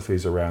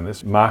philosophies around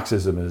this.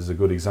 Marxism is a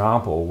good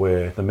example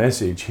where the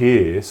message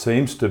here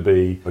seems to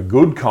be a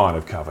good kind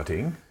of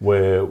coveting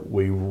where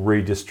we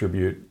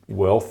redistribute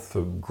wealth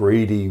for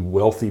greedy,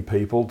 wealthy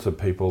people to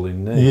people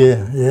in need.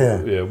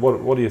 Yeah.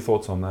 What are your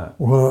thoughts on that?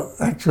 Well,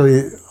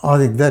 actually, I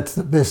think that's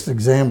the best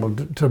example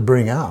to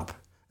bring up.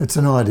 It's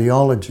an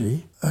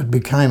ideology. It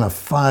became a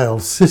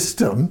failed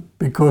system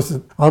because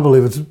I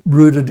believe it's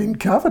rooted in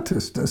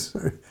covetousness.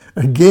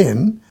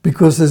 Again,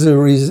 because there's a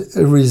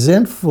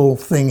resentful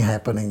thing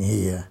happening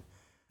here.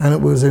 And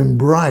it was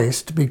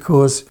embraced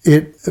because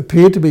it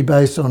appeared to be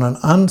based on an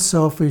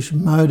unselfish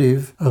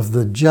motive of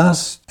the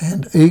just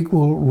and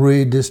equal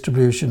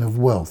redistribution of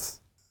wealth.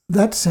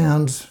 That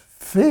sounds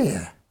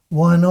fair.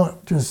 Why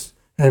not just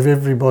have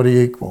everybody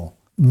equal?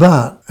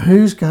 But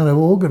who's going to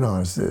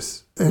organise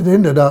this? It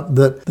ended up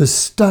that the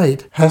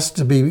state has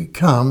to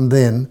become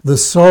then the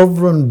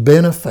sovereign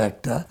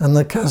benefactor and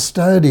the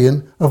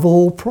custodian of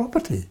all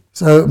property.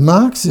 So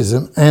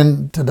Marxism,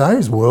 and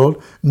today's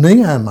world,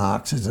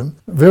 neo-Marxism,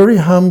 very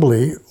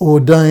humbly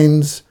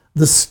ordains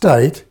the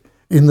state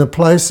in the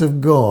place of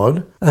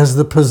God as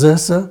the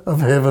possessor of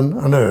heaven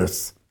and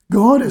earth.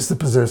 God is the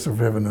possessor of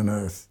heaven and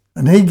earth.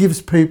 And he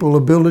gives people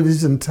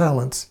abilities and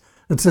talents.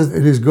 It says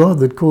it is God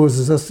that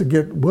causes us to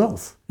get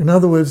wealth. In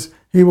other words,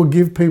 he will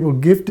give people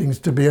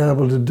giftings to be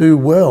able to do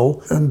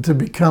well and to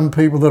become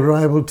people that are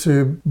able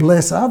to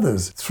bless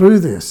others through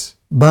this.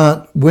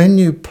 But when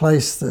you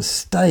place the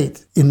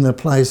state in the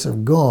place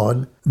of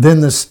God,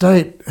 then the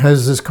state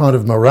has this kind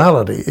of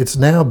morality. It's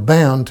now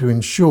bound to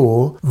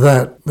ensure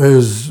that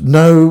there's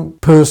no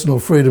personal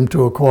freedom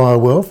to acquire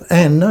wealth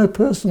and no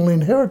personal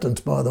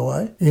inheritance, by the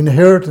way.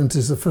 Inheritance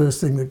is the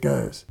first thing that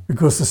goes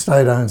because the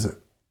state owns it.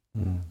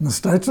 And the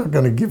state's not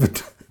going to give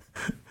it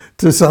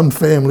to some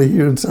family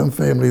here and some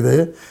family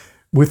there.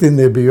 Within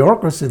their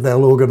bureaucracy,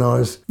 they'll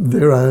organise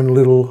their own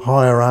little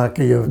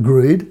hierarchy of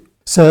greed.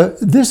 So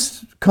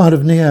this kind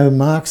of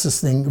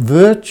neo-Marxist thing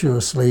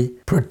virtuously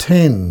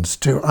pretends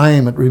to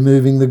aim at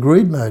removing the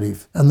greed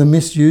motive and the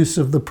misuse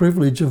of the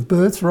privilege of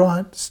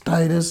birthright,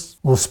 status,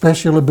 or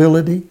special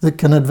ability that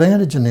can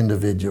advantage an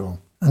individual.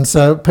 And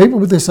so people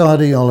with this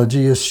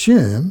ideology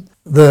assume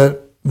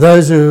that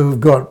those who've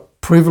got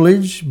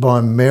privilege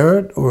by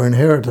merit or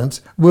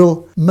inheritance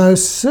will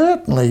most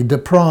certainly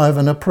deprive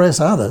and oppress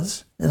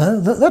others. You know,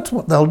 that's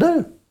what they'll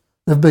do.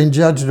 They've been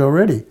judged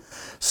already.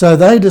 So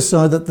they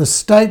decide that the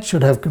state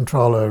should have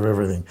control over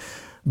everything.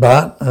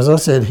 But, as I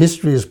said,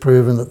 history has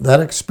proven that that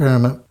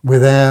experiment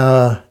with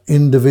our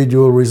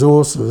individual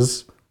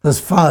resources has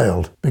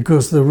failed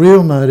because the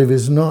real motive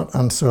is not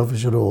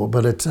unselfish at all,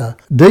 but it's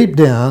deep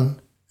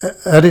down,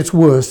 at its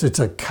worst, it's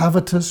a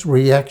covetous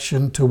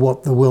reaction to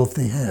what the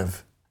wealthy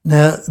have.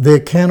 Now,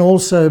 there can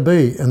also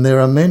be, and there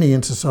are many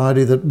in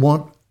society that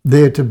want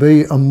there to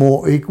be a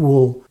more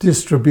equal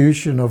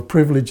distribution of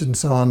privilege and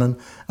so on,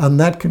 and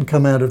that can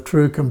come out of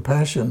true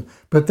compassion.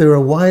 But there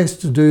are ways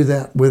to do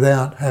that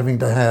without having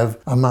to have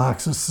a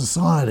Marxist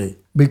society,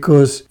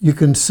 because you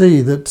can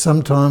see that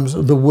sometimes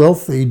the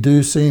wealthy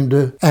do seem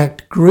to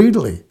act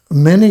greedily.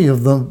 Many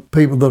of the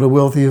people that are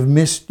wealthy have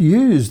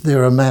misused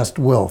their amassed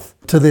wealth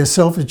to their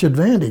selfish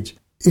advantage.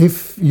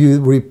 If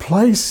you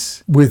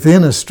replace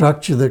within a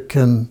structure that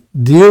can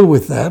deal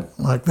with that,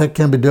 like that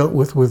can be dealt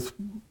with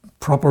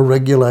proper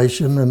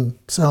regulation and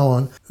so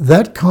on,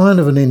 that kind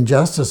of an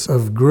injustice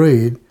of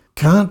greed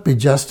can't be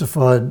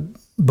justified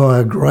by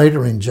a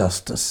greater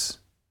injustice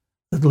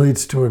that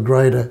leads to a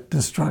greater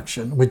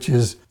destruction, which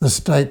is the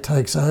state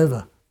takes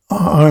over.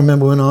 I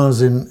remember when I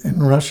was in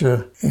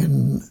Russia,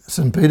 in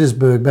St.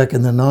 Petersburg back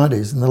in the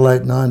 90s, in the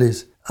late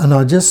 90s, and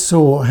I just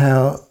saw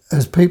how,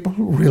 as people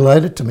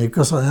related to me,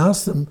 because I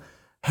asked them,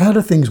 how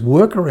do things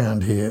work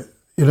around here?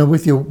 You know,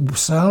 with your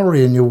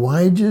salary and your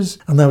wages.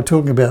 And they were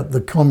talking about the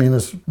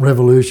communist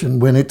revolution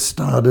when it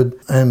started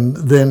and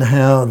then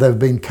how they've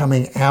been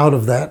coming out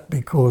of that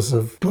because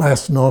of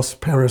glasnost,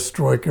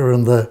 perestroika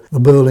and the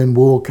Berlin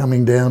Wall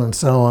coming down and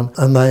so on.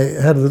 And they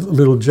had a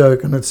little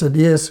joke and it said,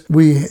 yes,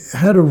 we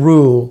had a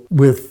rule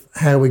with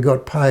how we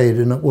got paid,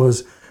 and it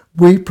was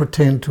we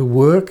pretend to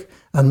work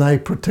and they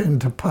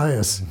pretend to pay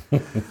us.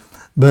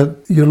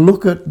 But you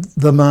look at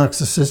the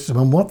Marxist system,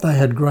 and what they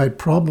had great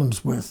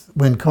problems with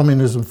when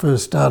communism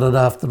first started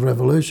after the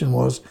revolution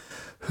was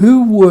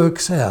who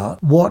works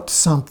out what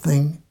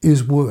something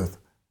is worth?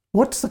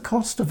 What's the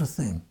cost of a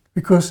thing?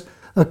 Because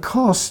a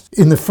cost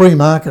in the free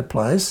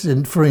marketplace,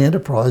 in free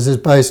enterprise, is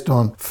based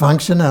on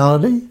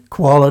functionality,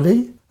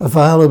 quality,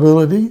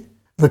 availability,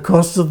 the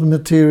cost of the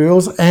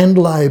materials and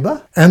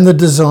labour, and the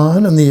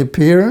design and the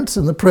appearance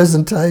and the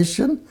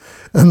presentation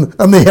and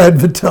the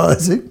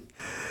advertising.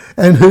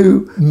 And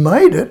who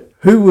made it,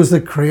 who was the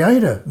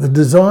creator, the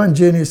design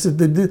genius that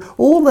did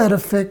all that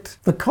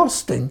affect the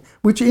costing,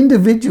 which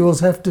individuals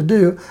have to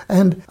do,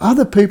 and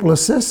other people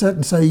assess that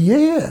and say,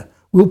 yeah,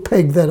 we'll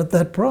peg that at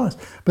that price.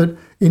 But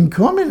in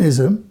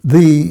communism,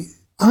 the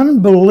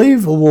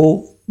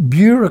unbelievable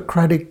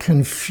bureaucratic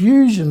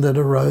confusion that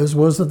arose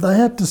was that they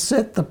had to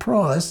set the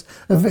price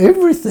of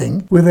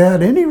everything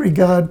without any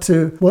regard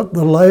to what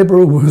the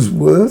labourer was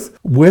worth,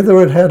 whether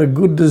it had a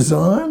good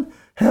design,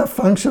 how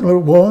functional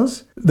it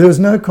was. There was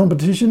no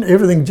competition.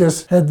 Everything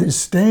just had this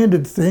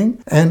standard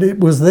thing and it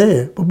was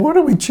there. But what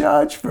do we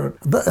charge for it?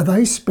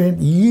 They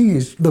spent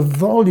years, the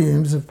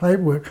volumes of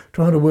paperwork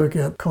trying to work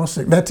out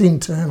costing. That's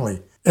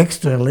internally.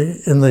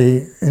 Externally, in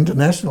the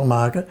international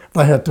market,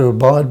 they had to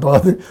abide by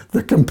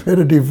the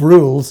competitive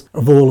rules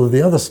of all of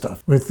the other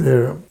stuff with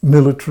their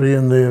military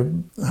and their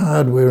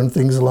hardware and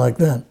things like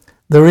that.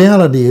 The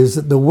reality is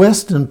that the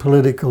Western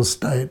political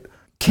state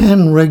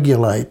can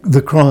regulate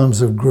the crimes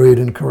of greed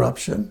and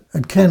corruption.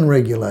 It can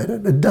regulate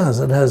it. It does.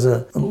 It has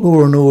a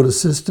law and order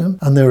system,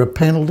 and there are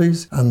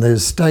penalties, and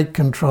there's state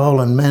control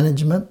and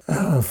management,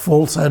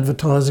 false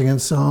advertising and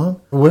so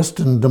on.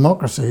 Western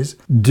democracies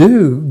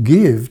do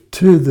give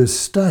to the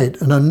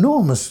state an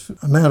enormous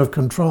amount of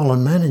control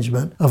and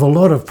management of a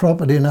lot of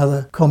property and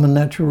other common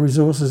natural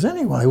resources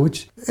anyway,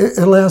 which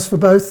allows for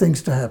both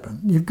things to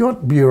happen. You've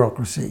got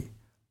bureaucracy,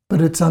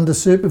 but it's under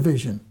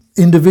supervision.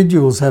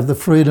 Individuals have the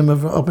freedom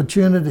of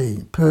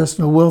opportunity,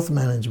 personal wealth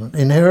management,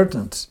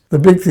 inheritance. The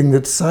big thing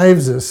that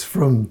saves us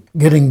from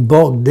getting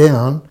bogged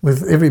down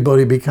with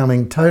everybody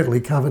becoming totally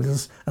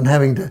covetous and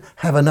having to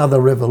have another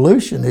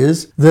revolution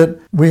is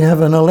that we have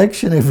an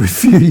election every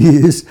few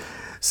years,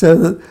 so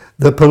that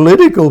the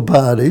political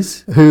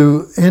parties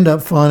who end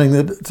up finding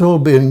that it's all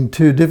being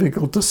too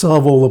difficult to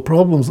solve all the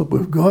problems that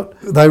we've got,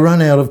 they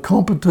run out of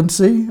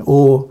competency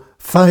or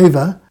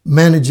favour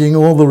managing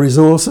all the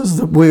resources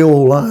that we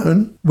all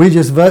own. We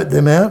just vote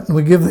them out and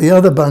we give the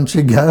other bunch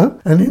a go.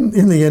 And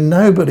in the end,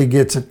 nobody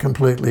gets it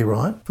completely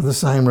right for the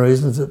same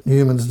reasons that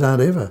humans don't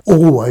ever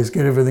always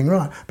get everything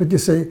right. But you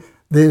see,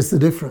 there's the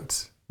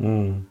difference.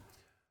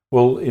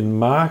 Well, in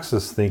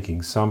Marxist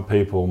thinking, some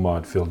people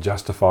might feel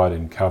justified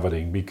in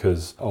coveting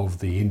because of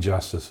the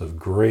injustice of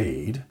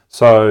greed.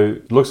 So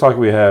it looks like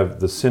we have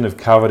the sin of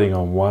coveting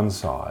on one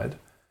side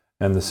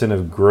and the sin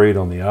of greed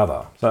on the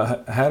other.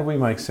 So how do we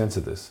make sense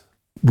of this?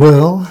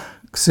 Well,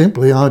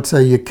 simply I'd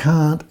say you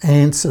can't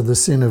answer the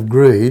sin of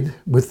greed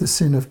with the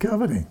sin of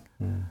coveting.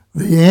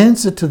 The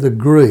answer to the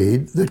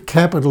greed that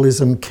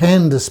capitalism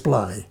can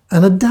display,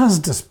 and it does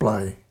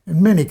display,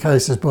 in many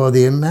cases by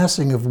the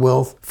amassing of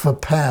wealth for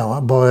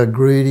power by a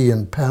greedy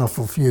and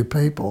powerful few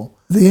people,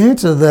 the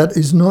answer to that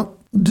is not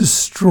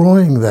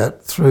destroying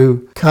that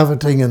through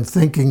coveting and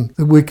thinking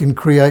that we can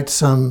create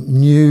some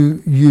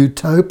new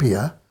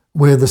utopia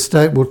where the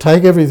state will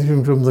take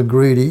everything from the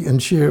greedy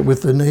and share it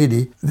with the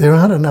needy. There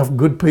aren't enough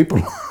good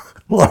people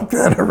like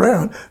that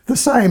around. The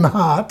same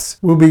hearts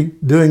will be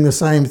doing the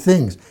same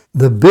things.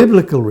 The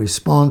biblical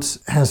response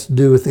has to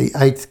do with the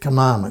 8th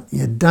commandment.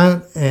 You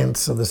don't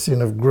answer the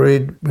sin of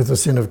greed with the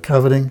sin of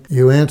coveting.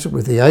 You answer it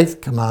with the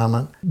 8th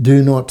commandment,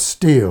 do not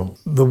steal.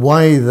 The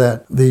way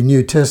that the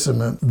New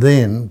Testament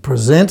then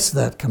presents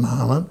that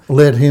commandment,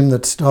 let him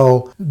that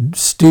stole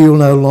steal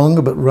no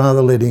longer, but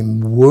rather let him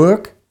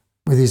work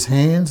with his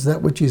hands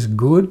that which is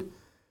good,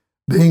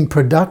 being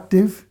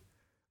productive,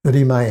 that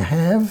he may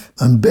have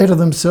and better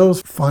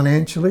themselves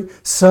financially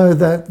so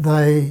that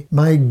they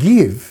may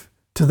give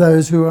to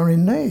those who are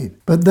in need.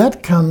 But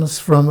that comes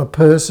from a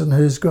person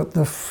who's got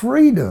the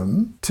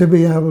freedom to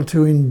be able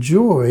to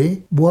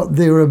enjoy what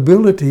their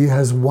ability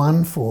has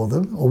won for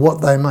them, or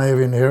what they may have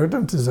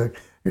inherited as a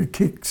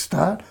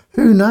kickstart,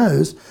 who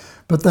knows,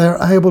 but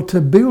they're able to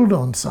build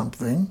on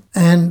something,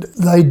 and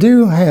they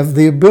do have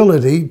the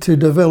ability to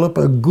develop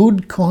a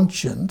good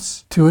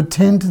conscience to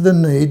attend to the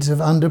needs of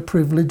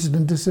underprivileged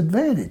and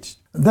disadvantaged.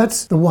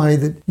 That's the way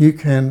that you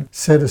can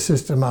set a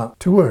system up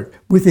to work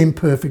with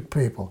imperfect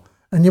people,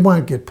 and you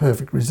won't get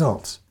perfect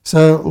results.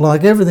 So,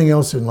 like everything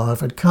else in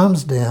life, it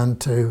comes down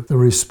to the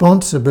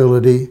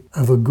responsibility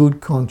of a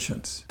good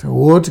conscience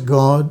towards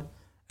God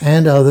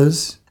and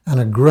others,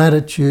 and a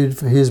gratitude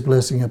for his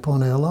blessing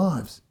upon our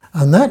lives.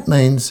 And that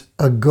means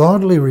a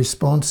godly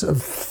response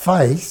of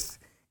faith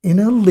in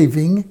a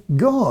living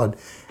God.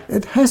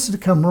 It has to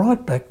come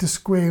right back to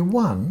square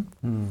one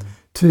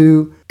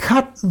to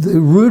cut the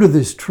root of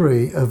this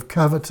tree of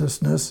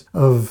covetousness,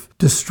 of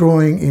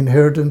destroying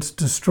inheritance,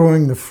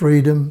 destroying the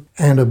freedom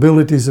and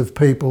abilities of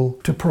people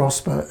to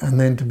prosper and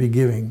then to be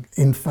giving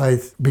in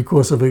faith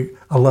because of a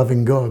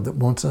loving God that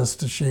wants us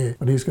to share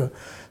what he's got.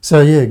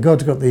 So yeah,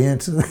 God's got the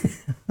answer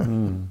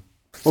there.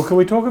 Well, can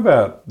we talk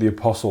about the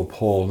Apostle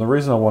Paul? And the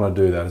reason I want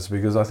to do that is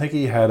because I think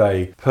he had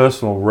a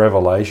personal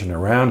revelation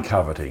around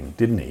coveting,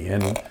 didn't he?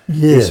 And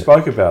he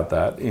spoke about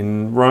that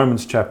in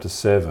Romans chapter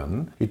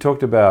 7. He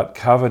talked about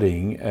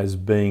coveting as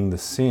being the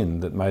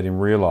sin that made him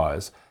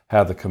realise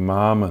how the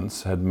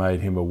commandments had made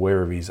him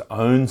aware of his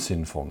own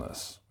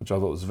sinfulness, which I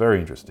thought was very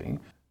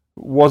interesting.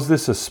 Was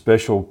this a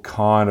special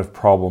kind of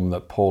problem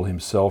that Paul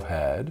himself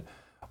had?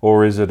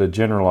 Or is it a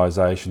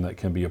generalisation that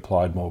can be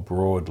applied more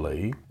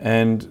broadly?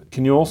 And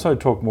can you also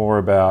talk more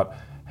about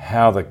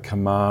how the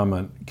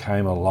commandment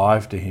came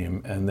alive to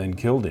him and then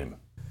killed him?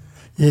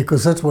 Yeah,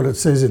 because that's what it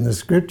says in the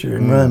scripture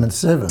in Romans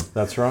 7.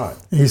 That's right.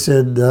 He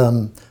said,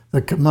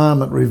 the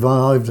commandment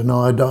revived and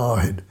I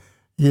died.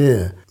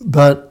 Yeah,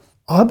 but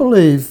I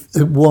believe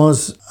it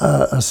was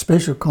a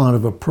special kind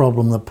of a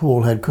problem that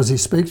Paul had because he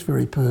speaks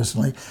very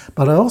personally.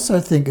 But I also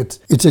think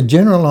it's a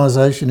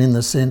generalisation in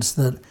the sense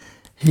that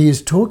he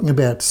is talking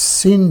about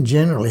sin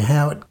generally,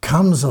 how it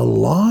comes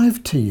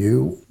alive to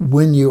you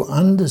when you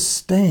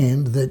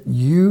understand that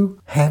you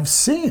have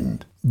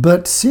sinned.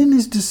 But sin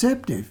is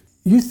deceptive.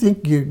 You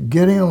think you're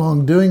getting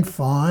along doing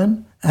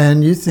fine,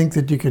 and you think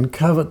that you can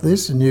covet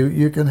this and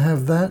you can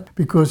have that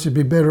because you'd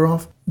be better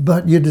off.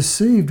 But you're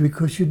deceived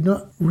because you're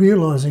not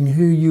realising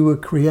who you were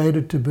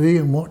created to be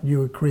and what you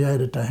were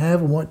created to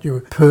have and what you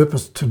were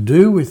purposed to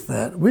do with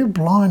that. We're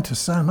blind to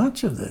so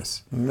much of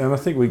this. And I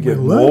think we get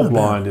more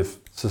blind if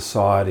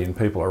society and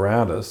people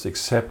around us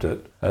accept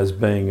it as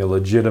being a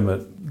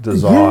legitimate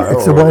desire. Yeah,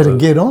 it's a way to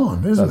get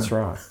on, isn't it? That's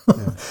right.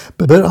 Yeah.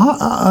 But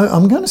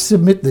I'm going to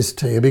submit this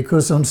to you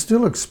because I'm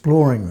still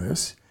exploring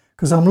this.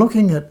 Because I'm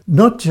looking at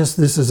not just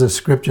this as a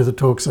scripture that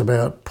talks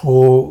about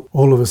Paul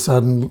all of a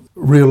sudden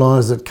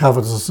realised that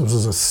covetousness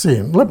was a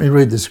sin. Let me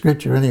read the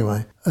scripture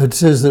anyway. It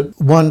says that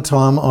one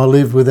time I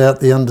lived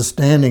without the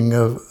understanding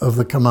of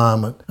the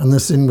commandment, and the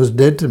sin was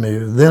dead to me.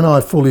 Then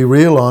I fully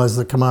realised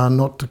the command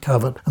not to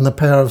covet, and the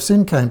power of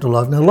sin came to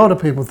life. Now, a lot of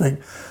people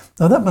think,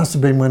 Now that must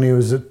have been when he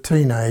was a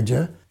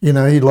teenager. You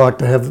know, he liked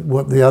to have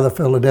what the other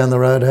fella down the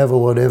road have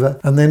or whatever.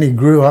 And then he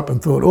grew up and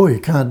thought, oh,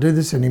 you can't do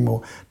this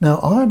anymore. Now,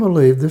 I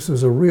believe this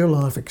was a real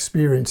life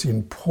experience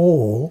in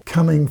Paul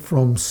coming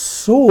from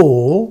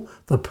Saul,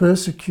 the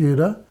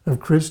persecutor of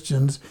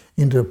Christians,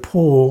 into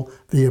Paul,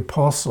 the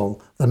apostle,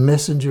 the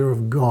messenger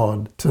of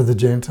God to the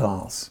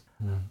Gentiles.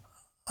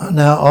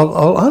 Now,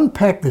 I'll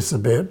unpack this a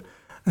bit,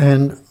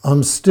 and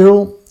I'm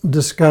still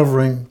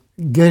discovering,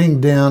 getting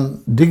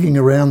down, digging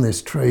around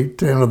this tree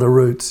down to the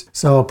roots.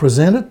 So I'll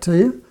present it to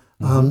you,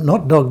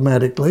 not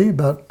dogmatically,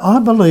 but I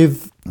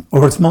believe,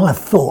 or it's my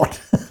thought,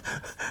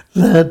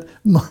 that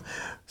my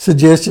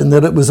suggestion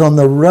that it was on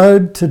the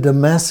road to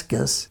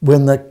Damascus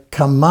when the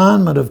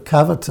commandment of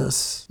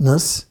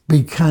covetousness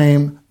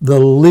became the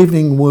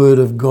living word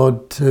of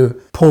God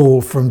to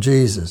Paul from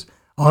Jesus.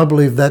 I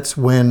believe that's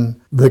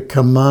when the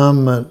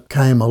commandment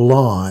came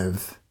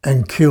alive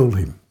and killed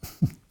him.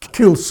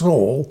 Killed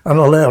Saul and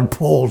allowed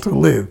Paul to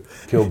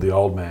live. Killed the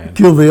old man.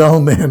 Killed the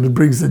old man and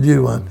brings the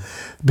new one.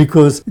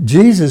 Because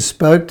Jesus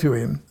spoke to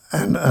him,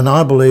 and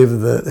I believe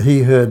that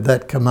he heard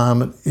that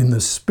commandment in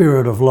the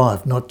spirit of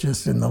life, not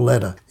just in the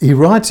letter. He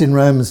writes in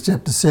Romans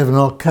chapter 7,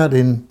 I'll cut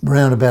in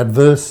round about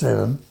verse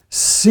 7,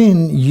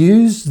 sin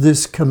used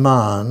this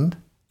command,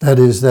 that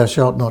is, thou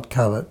shalt not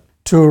covet,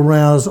 to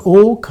arouse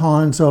all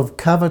kinds of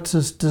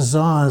covetous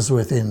desires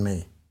within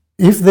me.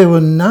 If there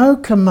were no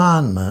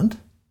commandment,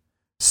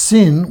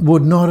 sin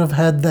would not have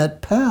had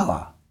that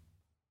power.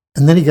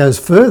 And then he goes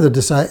further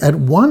to say, at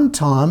one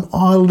time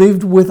I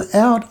lived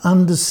without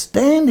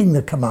understanding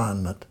the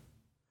commandment,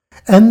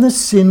 and the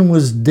sin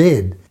was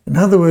dead. In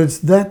other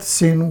words, that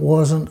sin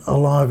wasn't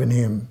alive in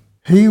him.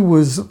 He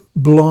was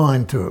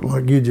blind to it,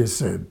 like you just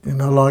said,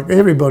 like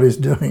everybody's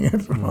doing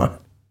it, right?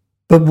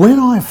 But when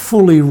I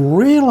fully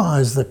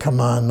realised the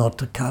command not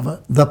to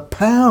covet, the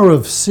power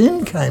of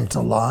sin came to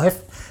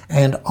life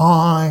and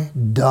I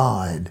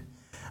died.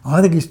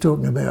 I think he's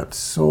talking about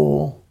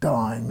Saul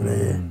dying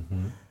there.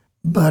 Mm-hmm.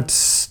 But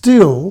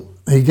still,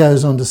 he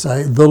goes on to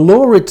say, the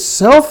law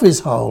itself is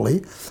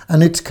holy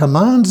and its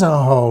commands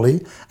are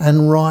holy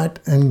and right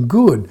and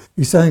good.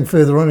 He's saying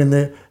further on in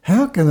there,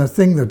 how can a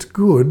thing that's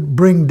good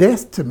bring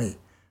death to me?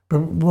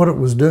 But what it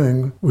was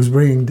doing was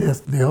bringing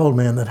death to the old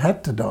man that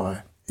had to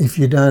die. If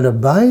you don't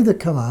obey the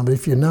commandment,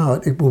 if you know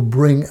it, it will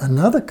bring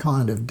another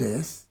kind of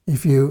death.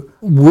 If you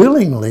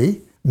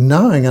willingly,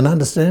 knowing and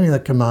understanding the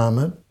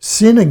commandment,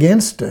 sin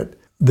against it,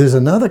 there's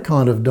another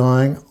kind of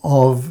dying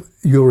of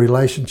your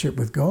relationship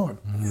with God,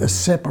 a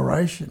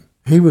separation.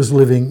 He was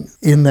living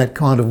in that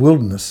kind of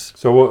wilderness.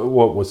 So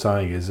what we're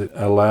saying is it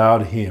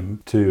allowed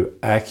him to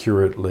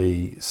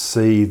accurately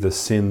see the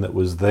sin that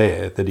was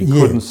there that he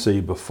couldn't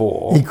see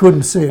before. He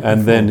couldn't see it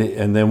and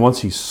before. Then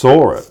once he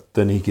saw it,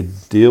 then he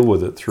could deal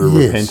with it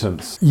through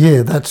repentance.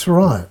 Yeah, that's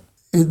right.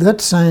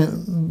 That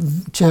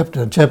same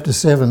chapter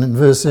 7 and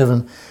verse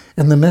 7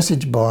 in the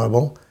Message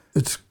Bible,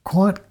 it's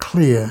quite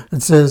clear.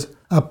 It says,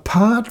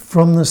 apart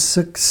from the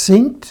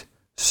succinct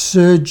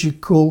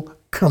surgical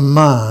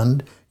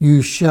command,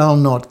 you shall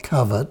not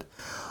covet,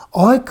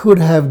 I could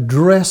have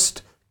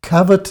dressed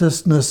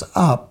covetousness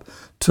up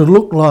to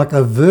look like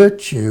a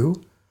virtue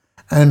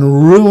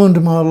and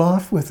ruined my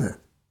life with it.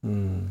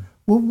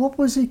 Well, what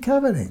was he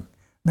coveting?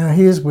 Now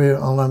here's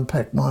where I'll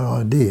unpack my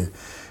idea,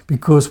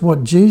 because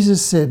what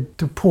Jesus said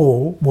to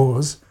Paul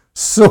was,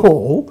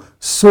 Saul,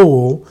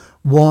 Saul,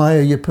 why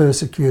are you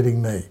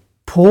persecuting me?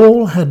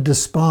 Paul had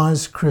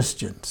despised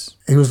Christians.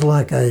 He was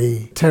like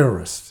a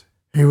terrorist.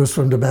 He was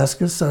from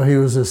Damascus, so he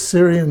was a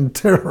Syrian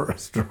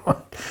terrorist, right?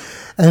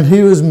 And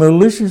he was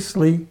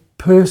maliciously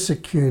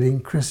persecuting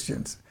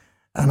Christians.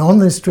 And on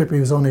this trip, he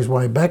was on his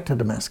way back to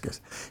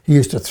Damascus. He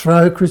used to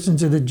throw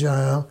Christians into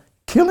jail,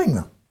 killing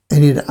them.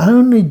 And he'd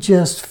only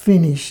just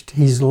finished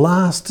his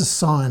last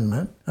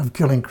assignment of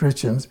killing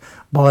Christians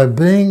by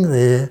being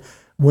there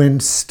when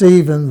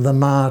Stephen the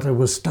martyr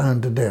was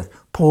stoned to death.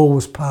 Paul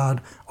was part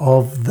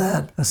of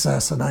that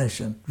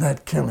assassination,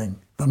 that killing,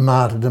 the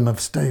martyrdom of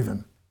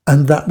Stephen.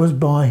 And that was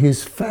by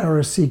his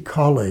Pharisee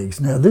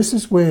colleagues. Now, this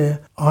is where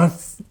I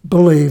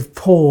believe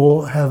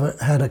Paul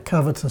had a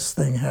covetous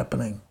thing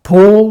happening.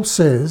 Paul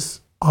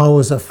says, I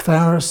was a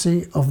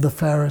Pharisee of the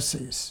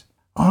Pharisees.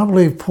 I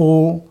believe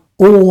Paul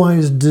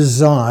always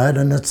desired,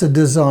 and it's a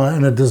desire,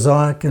 and a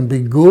desire can be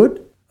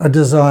good, a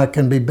desire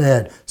can be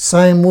bad.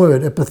 Same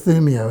word,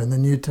 epithumio, in the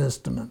New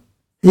Testament.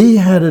 He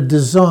had a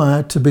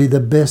desire to be the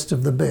best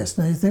of the best.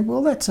 Now you think,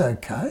 well, that's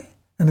okay.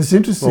 And it's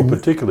interesting. Well,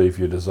 particularly if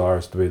your desire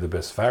is to be the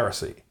best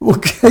Pharisee.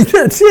 Okay,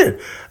 that's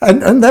it.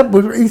 And that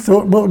was, he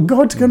thought, well,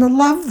 God's going to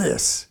love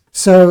this.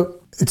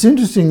 So it's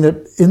interesting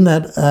that in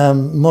that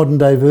modern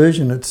day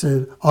version, it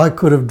said, I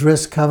could have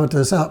dressed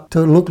covetous up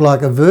to look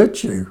like a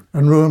virtue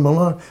and ruin my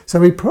life.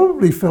 So he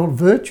probably felt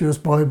virtuous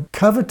by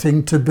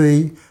coveting to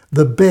be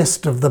the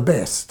best of the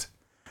best.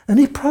 And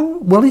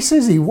he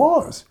says he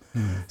was.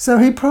 So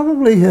he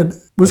probably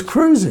was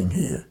cruising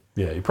here.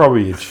 Yeah, he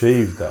probably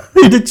achieved that.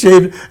 He'd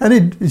achieved, and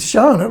he'd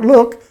shown it.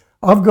 Look,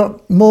 I've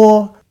got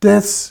more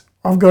deaths.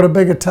 I've got a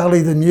bigger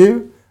tally than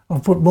you.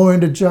 I've put more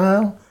into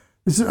jail.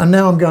 And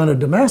now I'm going to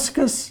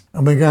Damascus,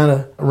 and we're going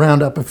to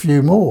round up a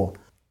few more.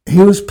 He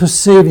was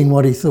perceiving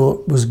what he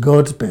thought was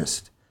God's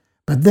best.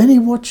 But then he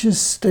watches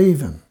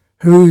Stephen,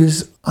 who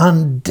is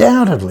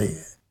undoubtedly,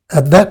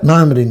 at that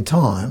moment in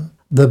time,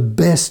 the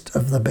best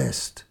of the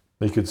best.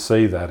 He could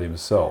see that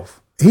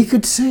himself. He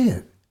could see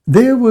it.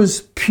 There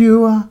was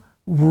pure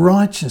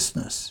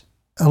righteousness,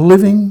 a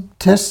living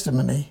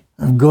testimony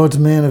of God's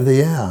man of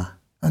the hour.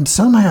 And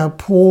somehow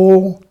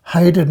Paul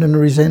hated and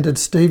resented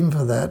Stephen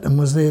for that and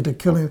was there to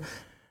kill him.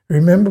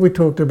 Remember we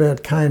talked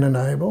about Cain and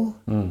Abel?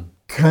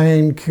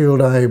 Cain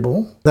killed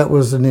Abel. That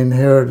was an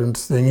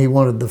inheritance thing. He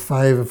wanted the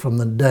favour from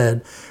the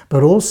dad.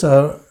 But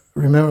also,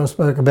 remember I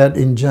spoke about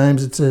in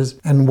James it says,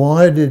 and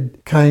why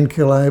did Cain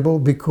kill Abel?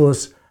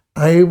 Because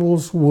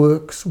Abel's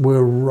works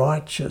were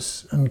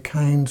righteous and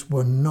Cain's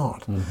were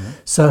not.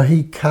 So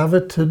he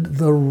coveted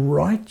the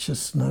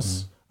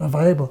righteousness of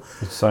Abel.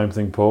 The same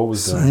thing Paul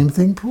was doing. Same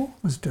thing Paul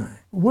was doing.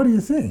 What do you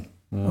think?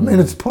 I mean,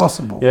 it's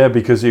possible. Yeah,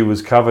 because he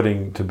was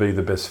coveting to be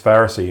the best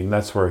Pharisee, and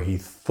that's where he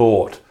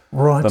thought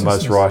the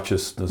most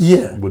righteousness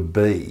would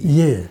be.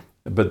 Yeah.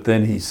 But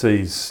then he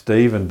sees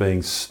Stephen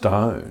being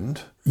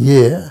stoned.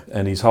 Yeah.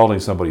 And he's holding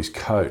somebody's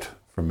coat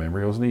from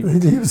memory, wasn't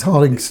he? He was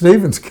holding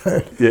Stephen's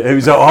coat. Yeah, he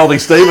was holding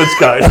Stephen's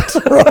coat. That's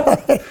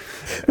right.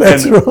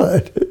 That's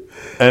right.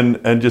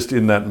 And just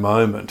in that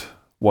moment,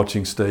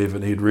 watching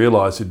Stephen, he'd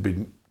realised he'd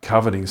been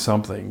coveting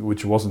something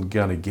which wasn't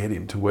going to get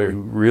him to where he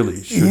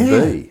really should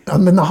be. I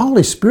mean, the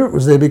Holy Spirit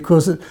was there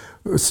because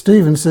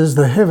Stephen says,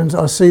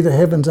 I see the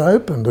heavens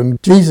opened,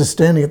 and Jesus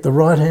standing at the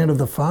right hand of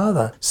the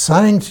Father,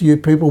 saying to you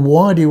people,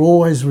 why do you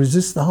always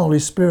resist the Holy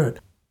Spirit?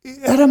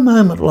 At a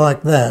moment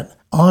like that,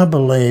 I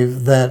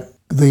believe that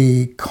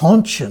the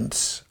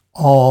conscience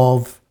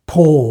of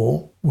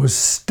Paul was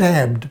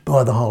stabbed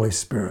by the Holy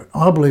Spirit.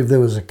 I believe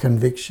there was a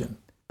conviction,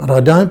 but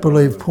I don't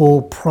believe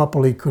Paul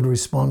properly could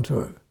respond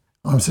to it.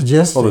 I'm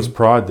suggesting... Well, there's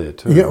pride there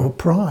too. Yeah, well,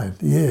 pride,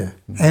 yeah.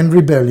 And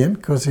rebellion,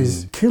 because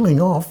he's killing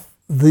off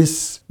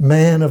this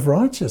man of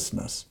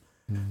righteousness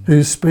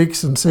who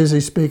speaks and says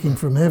he's speaking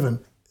from heaven.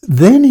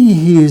 Then he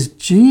hears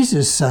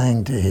Jesus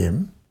saying to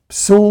him,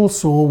 Saul,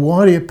 Saul,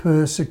 why do you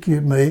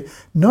persecute me?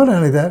 Not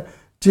only that,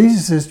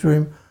 Jesus says to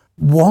him,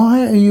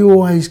 why are you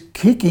always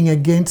kicking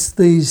against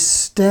these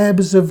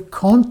stabs of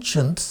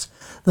conscience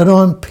that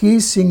I'm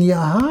piercing your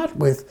heart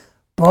with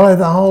by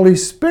the Holy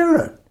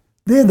Spirit?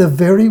 They're the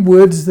very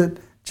words that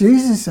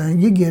Jesus is saying,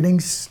 you're getting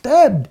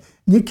stabbed,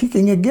 you're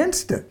kicking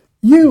against it.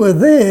 You are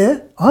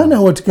there, I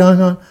know what's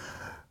going on.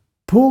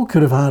 Paul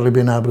could have hardly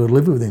been able to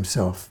live with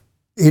himself.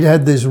 He'd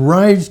had this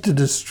rage to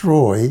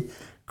destroy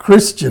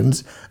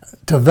Christians,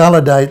 to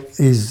validate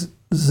his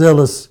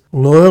zealous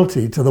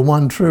loyalty to the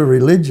one true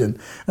religion,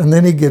 and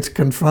then he gets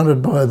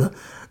confronted by the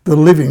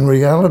living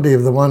reality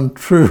of the one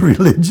true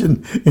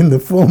religion in the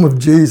form of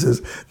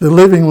Jesus, the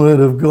living Word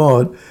of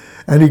God,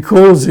 and he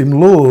calls him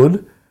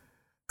Lord.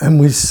 And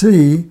we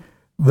see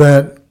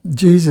that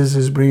Jesus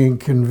is bringing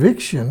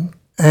conviction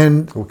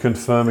and... Well,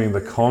 confirming the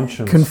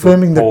conscience.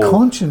 Confirming the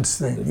conscience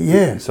thing,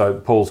 yeah. So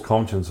Paul's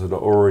conscience had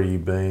already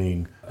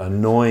been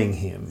annoying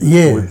him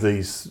with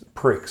these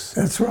pricks.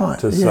 That's right.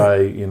 To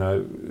say,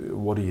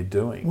 what are you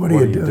doing? What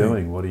are you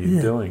doing? What are you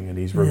doing? And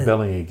he's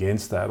rebelling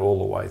against that all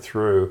the way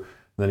through. And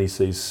then he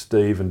sees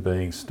Stephen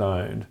being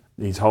stoned.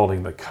 He's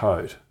holding the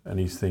coat and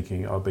he's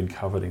thinking, I've been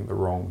coveting the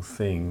wrong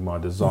thing. My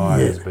desire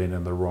has been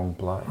in the wrong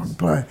place.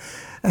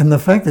 And the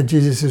fact that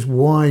Jesus says,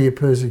 why are you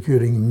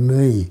persecuting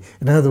me?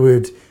 In other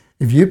words,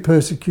 if you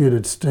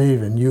persecuted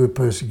Stephen, you were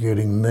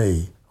persecuting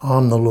me.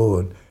 I'm the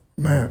Lord.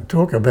 Man,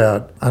 talk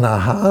about an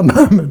aha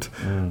moment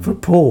for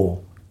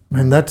Paul.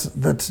 I mean,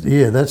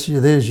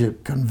 there's your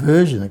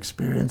conversion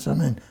experience. I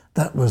mean,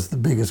 that was the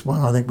biggest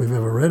one I think we've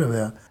ever read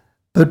about.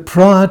 But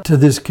prior to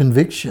this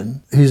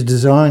conviction, his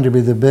desiring to be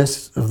the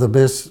best of the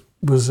best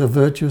was a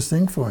virtuous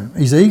thing for him.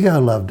 His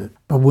ego loved it.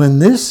 But when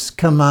this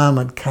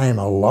commandment came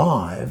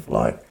alive,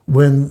 like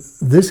when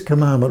this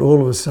commandment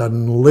all of a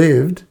sudden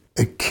lived,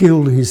 it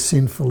killed his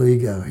sinful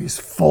ego, his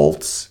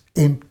false,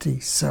 empty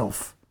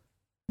self.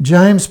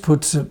 James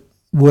puts it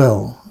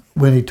well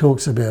when he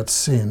talks about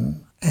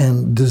sin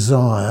and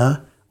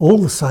desire. All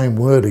the same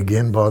word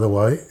again, by the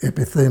way,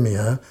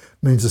 epithemio,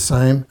 means the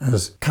same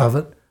as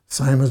covet,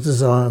 same as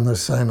desire, and the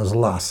same as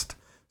lust.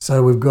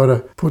 So we've got to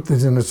put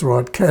this in its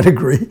right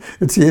category.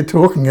 It's here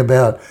talking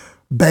about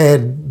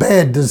bad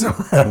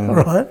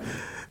desire, right?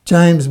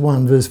 James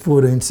 1 verse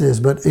 14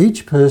 says, but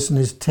each person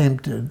is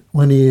tempted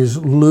when he is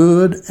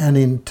lured and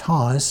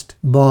enticed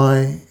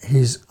by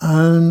his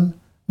own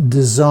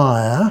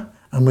desire,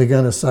 and we're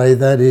going to say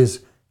that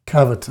is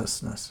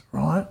covetousness,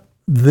 right?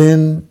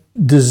 Then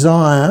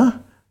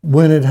desire,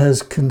 when it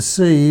has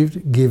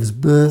conceived, gives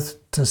birth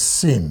to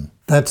sin.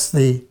 That's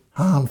the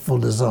harmful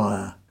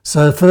desire.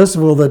 So first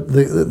of all,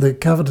 the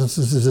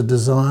covetousness is a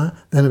desire,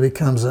 then it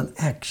becomes an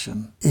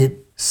action.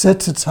 It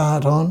sets its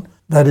heart on,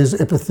 that is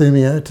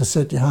epithemio, to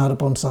set your heart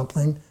upon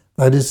something,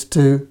 that is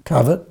to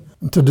covet,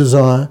 to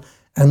desire,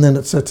 and then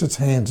it sets its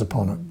hands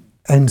upon it.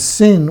 And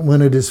sin,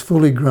 when it is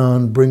fully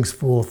grown, brings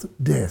forth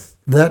death.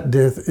 That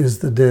death is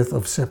the death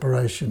of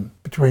separation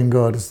between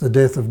God. It's the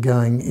death of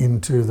going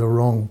into the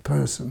wrong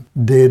person,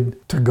 dead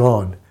to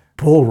God.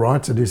 Paul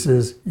writes it, he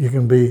says, you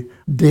can be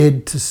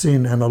dead to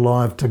sin and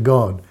alive to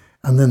God.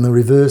 And then the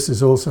reverse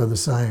is also the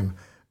same,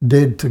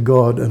 dead to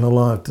God and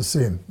alive to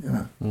sin.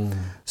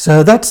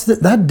 So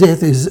that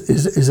death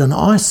is an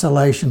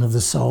isolation of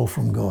the soul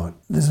from God.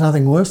 There's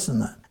nothing worse than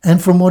that. And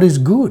from what is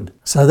good.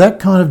 So that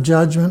kind of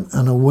judgment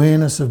and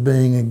awareness of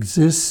being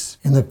exists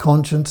in the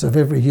conscience of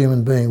every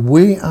human being.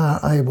 We are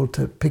able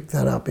to pick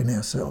that up in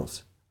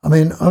ourselves. I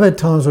mean, I've had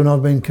times when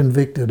I've been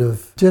convicted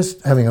of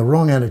just having a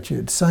wrong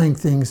attitude, saying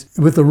things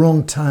with the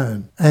wrong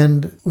tone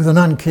and with an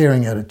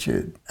uncaring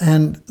attitude.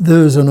 And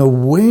there's an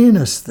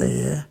awareness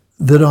there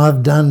that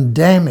I've done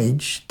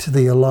damage to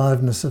the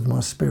aliveness of my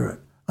spirit.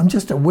 I'm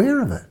just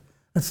aware of it.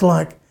 It's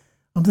like,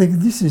 I'm thinking,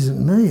 this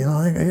isn't me. And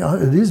I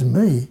think, it is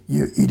me,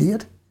 you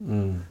idiot.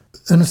 And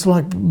it's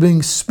like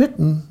being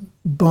smitten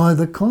by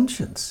the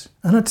conscience.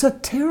 And it's a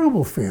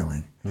terrible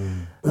feeling.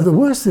 The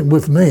worst thing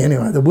with me,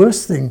 anyway, the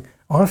worst thing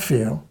I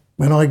feel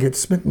when I get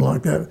smitten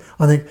like that,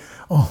 I think,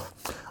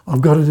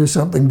 I've got to do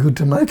something good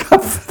to make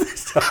up for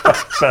this.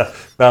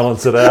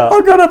 Balance it out.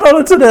 I've got to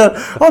balance it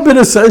out. I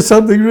better say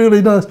something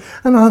really nice.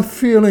 And I'm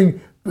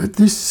feeling, but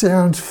this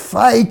sounds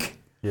fake.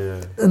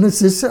 Yeah. And it's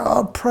this,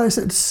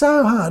 it's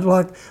so hard.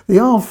 Like the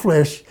old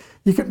flesh,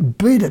 you can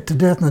beat it to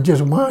death and it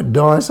just won't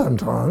die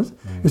sometimes.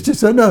 It's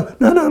just say, no,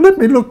 let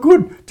me look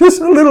good.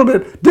 Just a little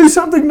bit. Do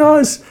something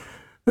nice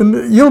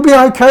and you'll be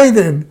okay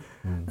then.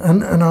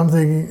 And I'm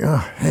thinking,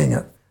 hang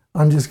it.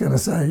 I'm just going to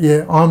say,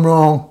 yeah, I'm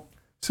wrong.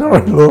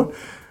 Sorry, Lord.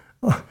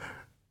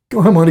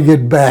 I want to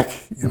get back,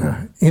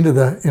 into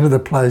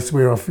the place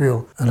where I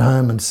feel at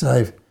home and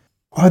safe.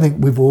 I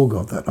think we've all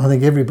got that. I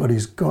think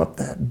everybody's got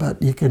that,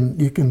 but you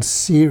can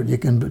sear it, you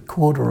can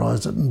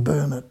cauterize it and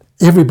burn it.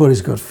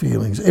 Everybody's got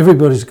feelings.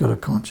 Everybody's got a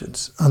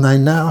conscience, and they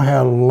know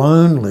how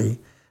lonely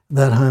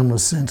that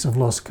homeless sense of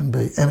loss can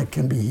be, and it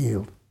can be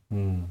healed.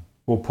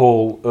 Well,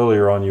 Paul,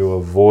 earlier on you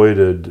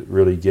avoided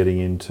really getting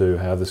into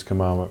how this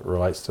commandment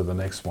relates to the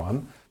next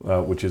one,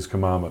 which is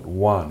commandment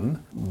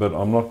 1, but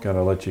I'm not going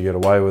to let you get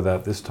away with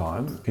that this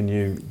time. Can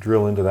you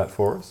drill into that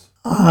for us?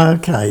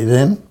 Okay,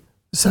 then.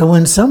 So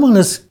when someone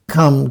has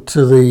come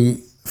to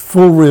the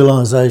full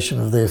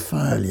realisation of their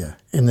failure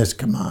in this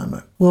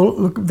commandment, well,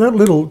 look, that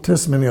little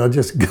testimony I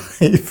just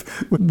gave,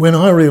 when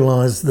I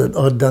realised that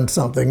I'd done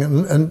something,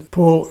 and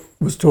Paul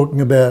was talking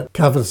about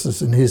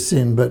covetousness and his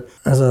sin, but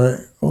as I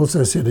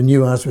also said, and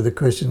you asked me the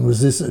question,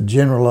 was this a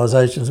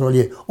generalisation as well?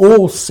 Yeah,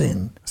 all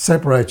sin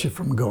separates you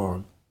from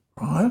God,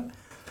 right?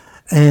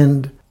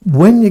 And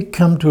when you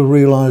come to a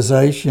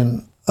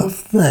realisation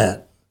of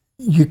that,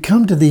 you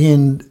come to the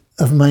end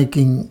of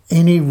making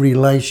any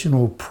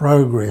relational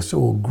progress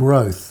or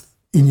growth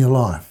in your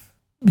life.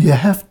 You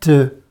have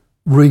to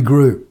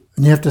regroup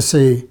and you have to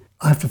see,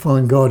 I have to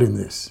find God in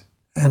this.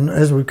 And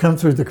as we come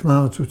through the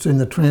commandments, which in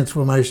the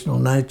transformational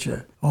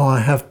nature, I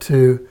have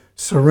to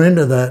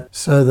surrender that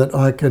so that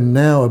I can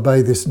now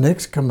obey this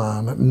next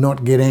commandment and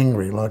not get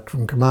angry, like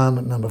from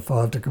commandment number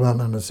 5 to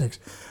commandment number 6.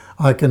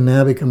 I can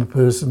now become a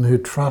person who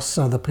trusts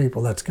other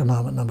people. That's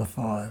commandment number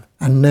 5.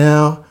 And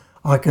now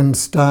I can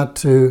start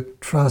to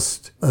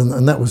trust,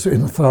 and that was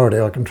in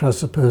authority. I can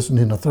trust a person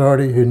in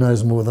authority who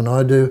knows more than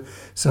I do.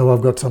 So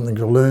I've got something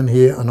to learn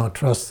here, and I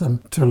trust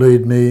them to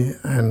lead me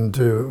and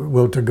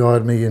to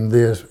guide me in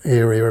their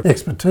area of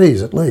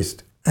expertise, at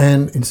least.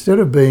 And instead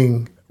of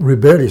being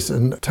rebellious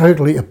and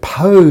totally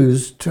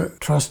opposed to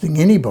trusting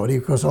anybody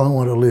because I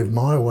want to live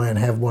my way and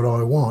have what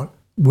I want,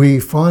 we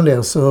find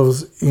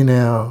ourselves in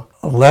our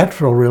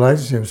lateral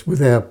relationships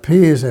with our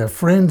peers, our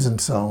friends,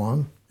 and so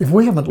on. If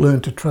we haven't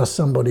learned to trust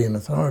somebody in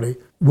authority,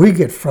 we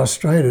get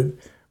frustrated.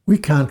 We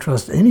can't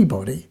trust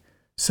anybody.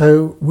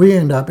 So we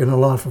end up in a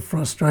life of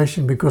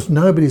frustration because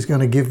nobody's going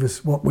to give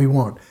us what we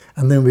want.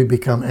 And then we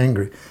become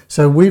angry.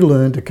 So we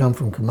learn to come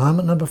from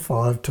commandment number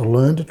 5 to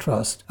learn to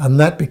trust. And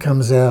that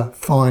becomes our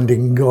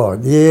finding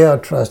God. Yeah, I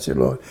trust you,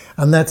 Lord.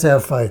 And that's our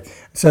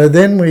faith. So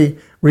then we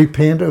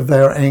repent of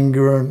our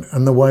anger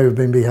and the way we've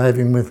been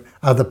behaving with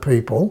other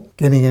people,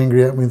 getting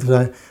angry at me and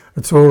say,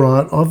 it's all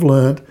right, I've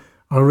learned.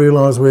 I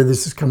realise where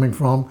this is coming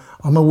from.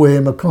 I'm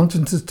aware, my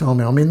conscience has told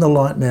me, I'm in the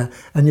light now,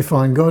 and you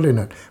find God in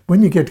it.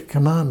 When you get to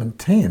commandment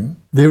 10,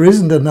 there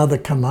isn't another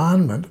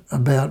commandment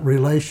about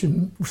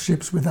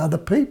relationships with other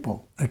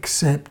people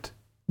except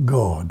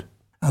God.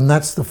 And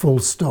that's the full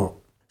stop.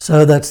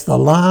 So that's the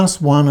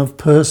last one of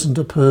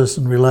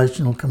person-to-person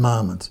relational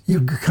commandments.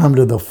 You come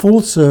to the full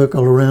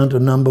circle around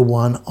to number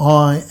 1,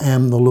 I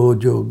am the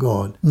Lord your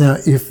God. Now,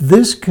 if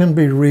this can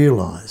be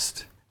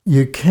realised,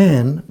 you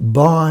can,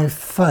 by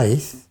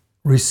faith,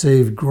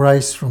 receive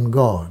grace from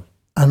God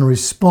and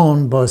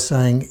respond by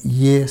saying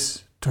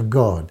yes to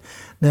God.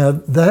 Now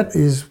that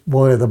is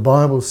why the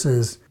Bible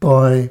says,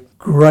 by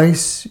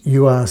grace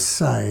you are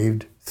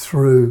saved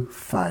through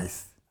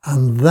faith.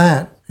 And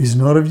that is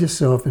not of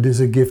yourself, it is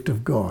a gift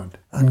of God.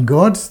 And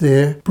God's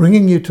there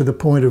bringing you to the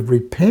point of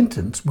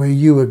repentance where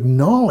you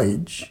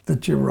acknowledge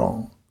that you're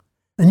wrong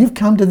and you've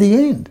come to the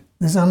end.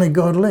 There's only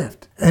God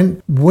left.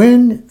 And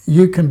when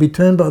you can be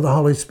turned by the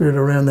Holy Spirit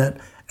around that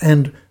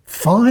and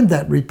find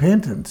that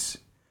repentance,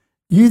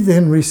 you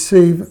then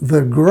receive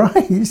the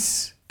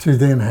grace to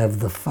then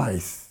have the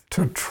faith,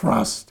 to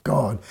trust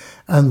God.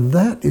 And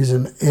that is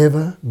an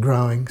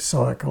ever-growing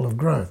cycle of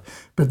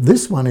growth. But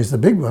this one is the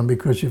big one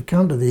because you've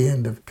come to the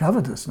end of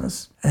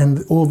covetousness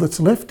and all that's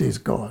left is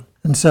God.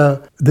 And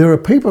so there are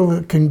people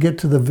that can get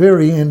to the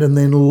very end and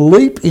then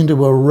leap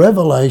into a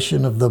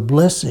revelation of the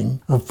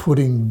blessing of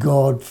putting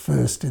God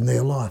first in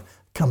their life.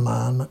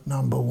 Commandment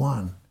number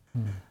one.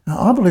 Now,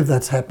 I believe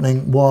that's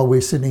happening while we're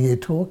sitting here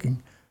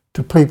talking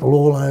to people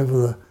all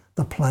over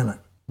the planet.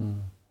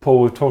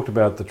 Paul, we've talked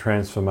about the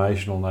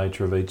transformational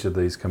nature of each of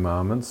these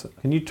commandments.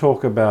 Can you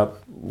talk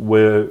about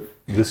where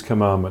this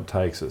commandment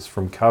takes us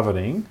from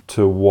coveting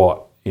to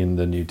what in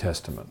the New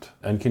Testament?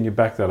 And can you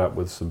back that up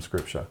with some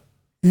scripture?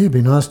 Yeah, it'd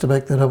be nice to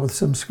back that up with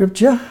some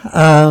scripture.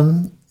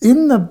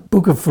 In the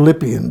book of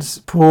Philippians,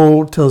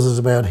 Paul tells us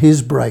about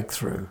his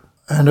breakthrough,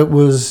 and it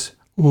was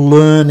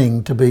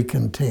learning to be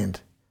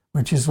content,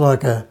 which is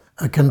like a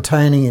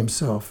containing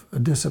himself, a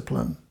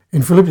discipline.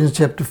 In Philippians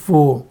chapter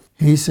 4,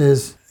 he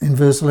says in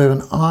verse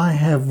 11, I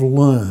have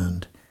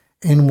learned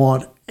in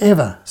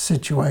whatever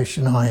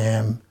situation I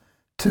am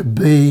to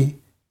be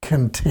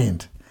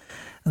content.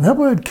 And that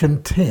word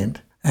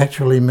content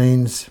actually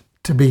means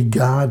to be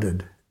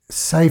guarded,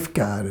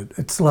 safeguarded.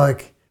 It's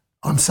like,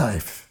 I'm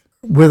safe.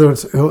 Whether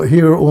it's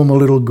here are all my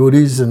little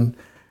goodies and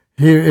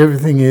here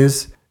everything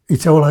is,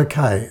 it's all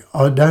okay.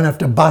 I don't have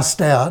to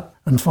bust out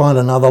and find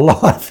another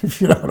life,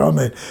 if you know what I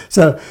mean.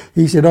 So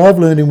he said, I've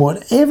learned in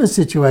whatever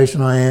situation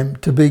I am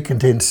to be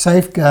content,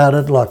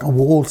 safeguarded like a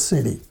walled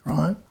city,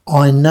 right?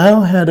 I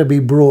know how to be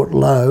brought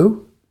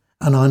low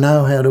and I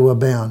know how to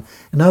abound.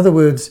 In other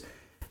words,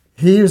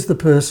 here's the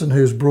person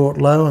who's brought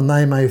low and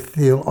they may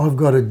feel, I've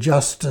got a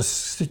justice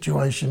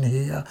situation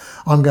here.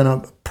 I'm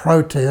going to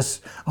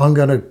protest. I'm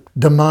going to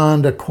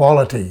demand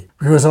equality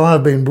because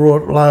I've been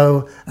brought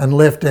low and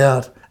left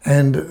out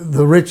and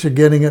the rich are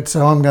getting it,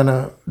 so I'm going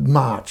to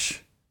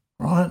march,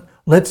 right?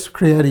 Let's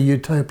create a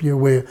utopia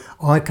where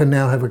I can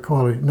now have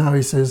equality. No,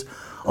 he says,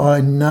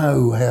 I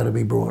know how to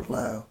be brought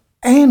low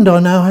and I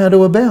know how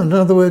to abound. In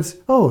other words,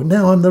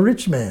 now I'm the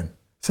rich man.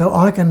 So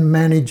I can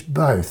manage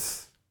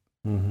both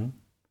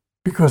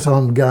because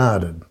I'm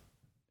guarded.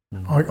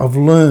 I've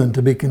learned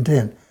to be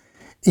content.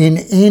 In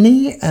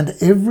any and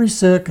every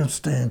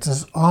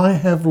circumstances, I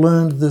have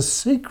learned the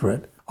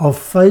secret of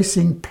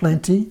facing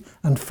plenty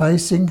and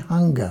facing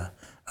hunger,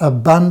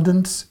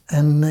 abundance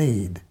and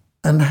need.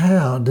 And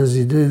how does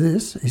he do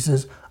this? He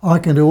says, I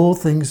can do all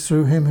things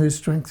through him who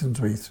strengthens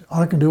me.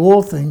 I can do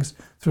all things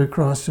through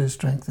Christ who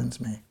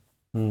strengthens me.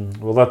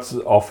 Well, that's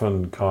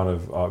often kind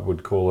of, I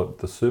would call it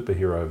the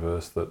superhero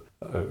verse, that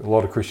a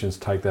lot of Christians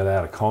take that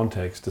out of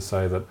context to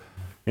say that,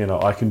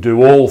 I can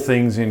do all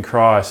things in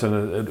Christ,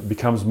 and it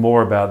becomes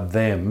more about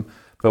them.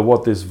 But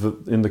what this,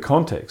 in the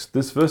context,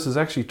 this verse is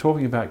actually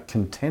talking about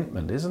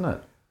contentment, isn't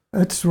it?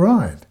 That's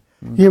right.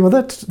 Yeah, well,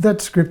 that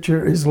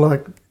scripture is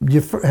like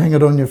you hang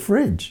it on your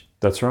fridge.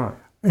 That's right.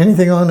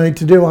 Anything I need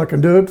to do, I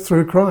can do it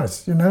through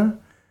Christ,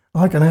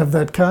 I can have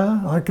that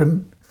car, I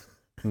can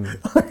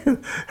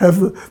have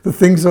the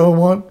things I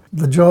want,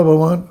 the job I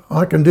want,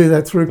 I can do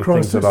that through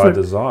Christ. The things that I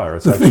desire.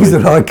 It's the things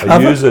that I cover.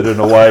 I use it in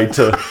a way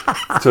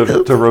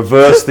to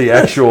reverse the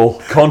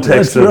actual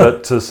context of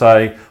it, to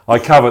say, I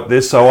covet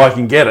this so I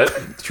can get it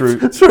through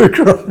Christ.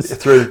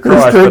 Through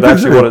Christ. But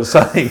actually what it's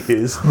saying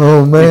is you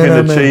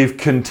can achieve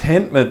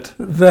contentment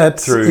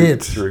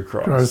through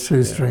Christ. Christ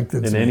who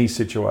strengthens in me. any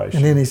situation.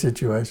 In any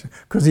situation.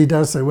 Because he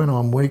does say, when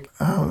I'm weak,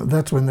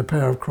 that's when the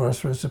power of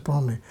Christ rests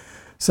upon me.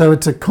 So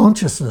it's a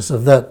consciousness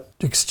of that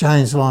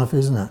exchange life,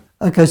 isn't it?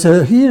 Okay,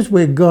 so here's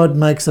where God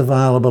makes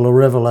available a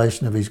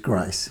revelation of his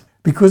grace.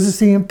 Because it's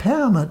the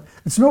empowerment.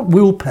 It's not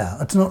willpower.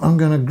 It's not, I'm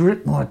going to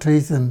grit my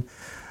teeth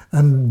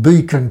and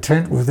be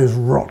content with this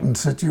rotten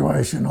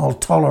situation. I'll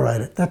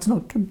tolerate it.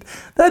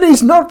 That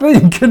is not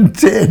being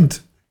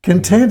content.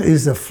 Content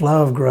is the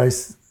flow of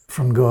grace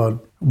from God,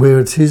 where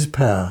it's his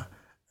power.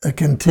 A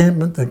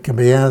contentment that can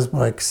be ours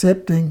by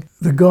accepting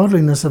the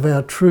godliness of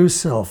our true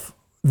self.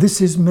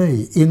 This is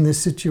me in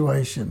this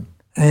situation,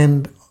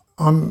 and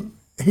I'm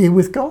here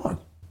with God.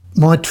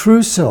 My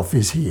true self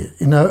is here.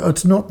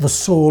 It's not the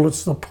Saul,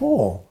 it's the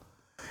Paul.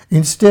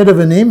 Instead of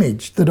an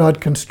image that I'd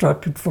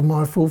constructed for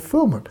my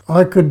fulfillment.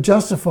 I could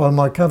justify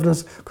my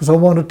covetousness because I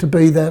wanted to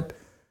be that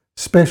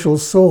special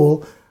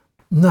Saul.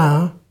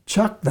 No,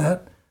 chuck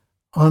that.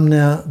 I'm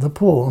now the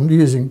Paul. I'm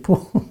using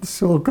Paul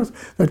Saul because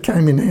that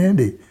came in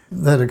handy,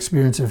 that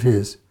experience of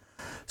his.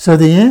 So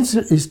the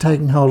answer is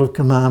taking hold of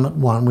commandment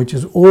 1, which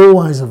is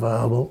always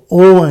available,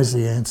 always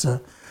the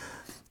answer.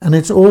 And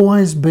it's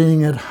always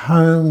being at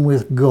home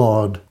with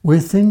God, where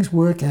things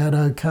work out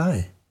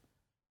okay,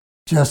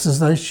 just as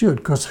they should,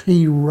 because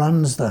he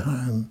runs the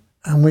home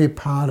and we're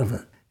part of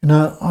it.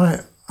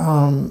 I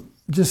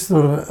just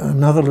thought of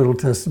another little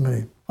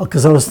testimony,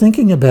 because I was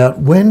thinking about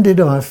when did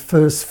I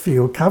first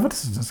feel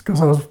covetousness,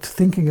 because I was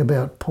thinking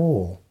about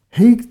Paul.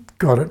 He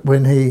got it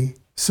when he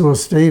saw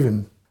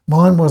Stephen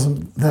Mine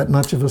wasn't that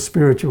much of a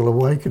spiritual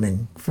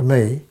awakening for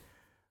me,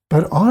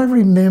 but I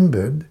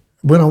remembered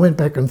when I went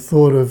back and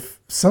thought of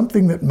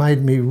something that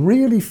made me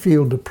really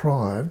feel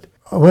deprived.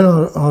 When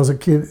I was a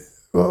kid,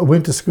 I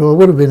went to school, I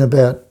would have been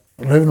about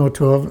 11 or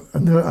 12,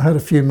 and I had a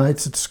few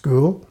mates at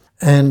school,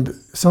 and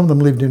some of them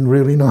lived in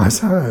really nice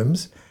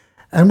homes,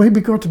 and we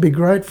got to be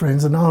great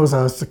friends, and I was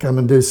asked to come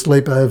and do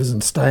sleepovers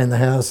and stay in the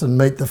house and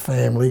meet the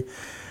family,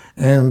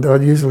 and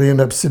I'd usually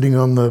end up sitting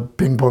on the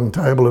ping pong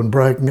table and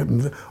breaking it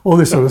and all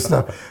this sort of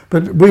stuff.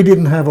 But we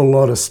didn't have a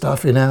lot of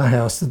stuff in our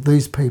house that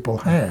these people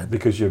had.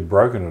 Because you've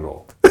broken it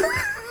all.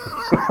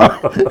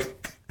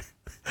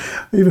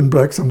 Even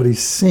broke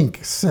somebody's sink,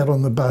 sat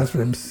on the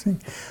bathroom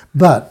sink.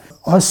 But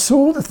I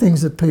saw the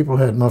things that people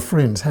had, my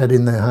friends had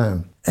in their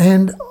home.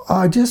 And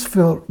I just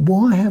felt,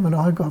 why haven't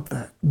I got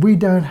that? We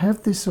don't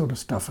have this sort of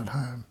stuff at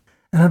home.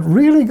 And it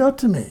really got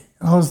to me.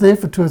 I was there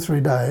for 2 or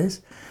 3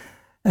 days,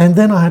 and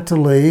then I had to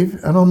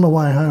leave. And on the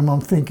way home,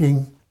 I'm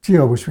thinking, gee,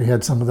 I wish we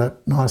had some of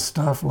that nice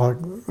stuff, like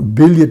a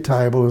billiard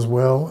table as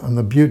well, and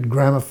the Butte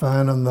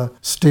gramophone and the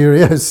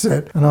stereo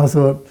set. And I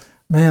thought,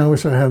 man, I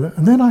wish I had that.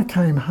 And then I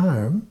came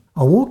home,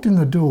 I walked in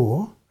the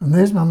door, and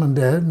there's Mum and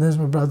Dad, and there's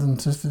my brothers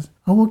and sisters.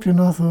 I walked in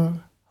and I thought,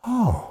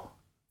 oh,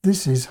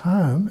 this is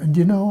home. And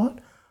you know what?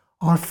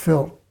 I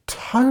felt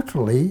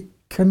totally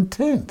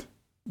content.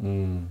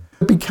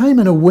 It became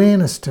an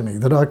awareness to me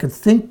that I could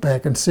think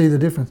back and see the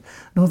difference.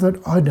 And I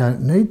thought, I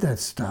don't need that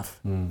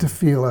stuff to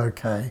feel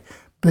okay.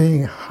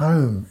 Being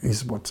home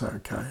is what's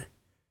okay.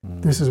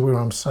 This is where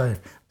I'm safe,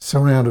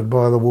 surrounded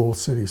by the walled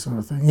city sort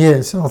of thing.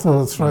 Yeah, so I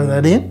thought I'd throw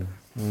that in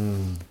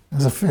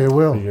as a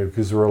farewell. Yeah,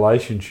 because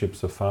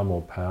relationships are far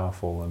more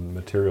powerful than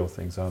material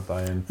things, aren't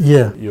they? And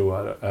yeah, you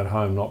are at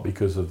home not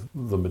because of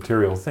the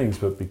material things,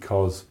 but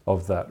because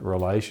of that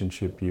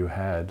relationship you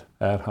had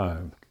at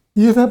home.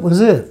 Yeah, that was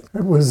it.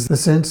 It was the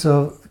sense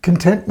of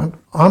contentment.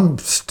 I'm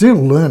still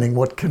learning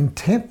what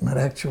contentment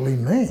actually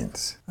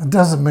means. It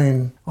doesn't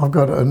mean I've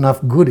got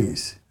enough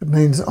goodies. It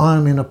means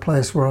I'm in a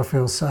place where I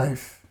feel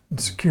safe and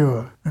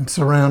secure and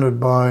surrounded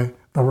by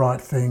the right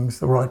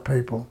things, the right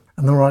people,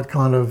 and the right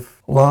kind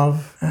of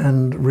love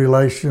and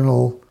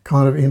relational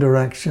kind of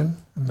interaction.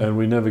 And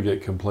we never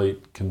get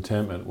complete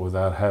contentment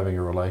without having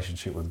a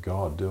relationship with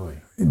God, do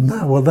we?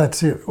 No, well,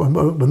 that's it.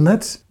 And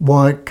that's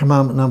why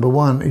commandment number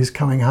 1 is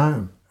coming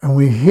home. And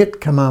we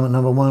hit commandment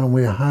number 1 and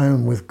we're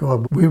home with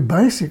God. We're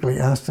basically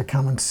asked to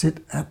come and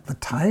sit at the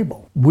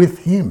table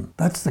with Him.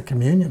 That's the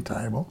communion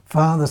table.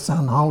 Father,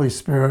 Son, Holy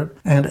Spirit,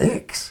 and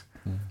X.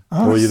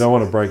 Well, you don't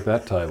want to break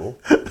that table.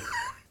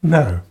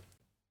 No.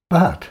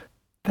 But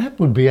that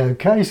would be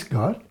okay,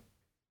 Scott,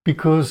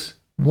 because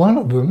one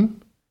of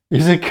them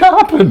is a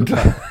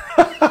carpenter.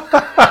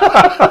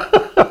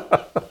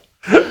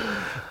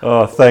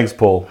 Oh, thanks,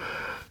 Paul.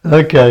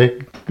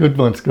 Okay. Good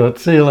one, Scott.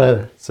 See you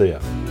later. See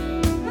ya.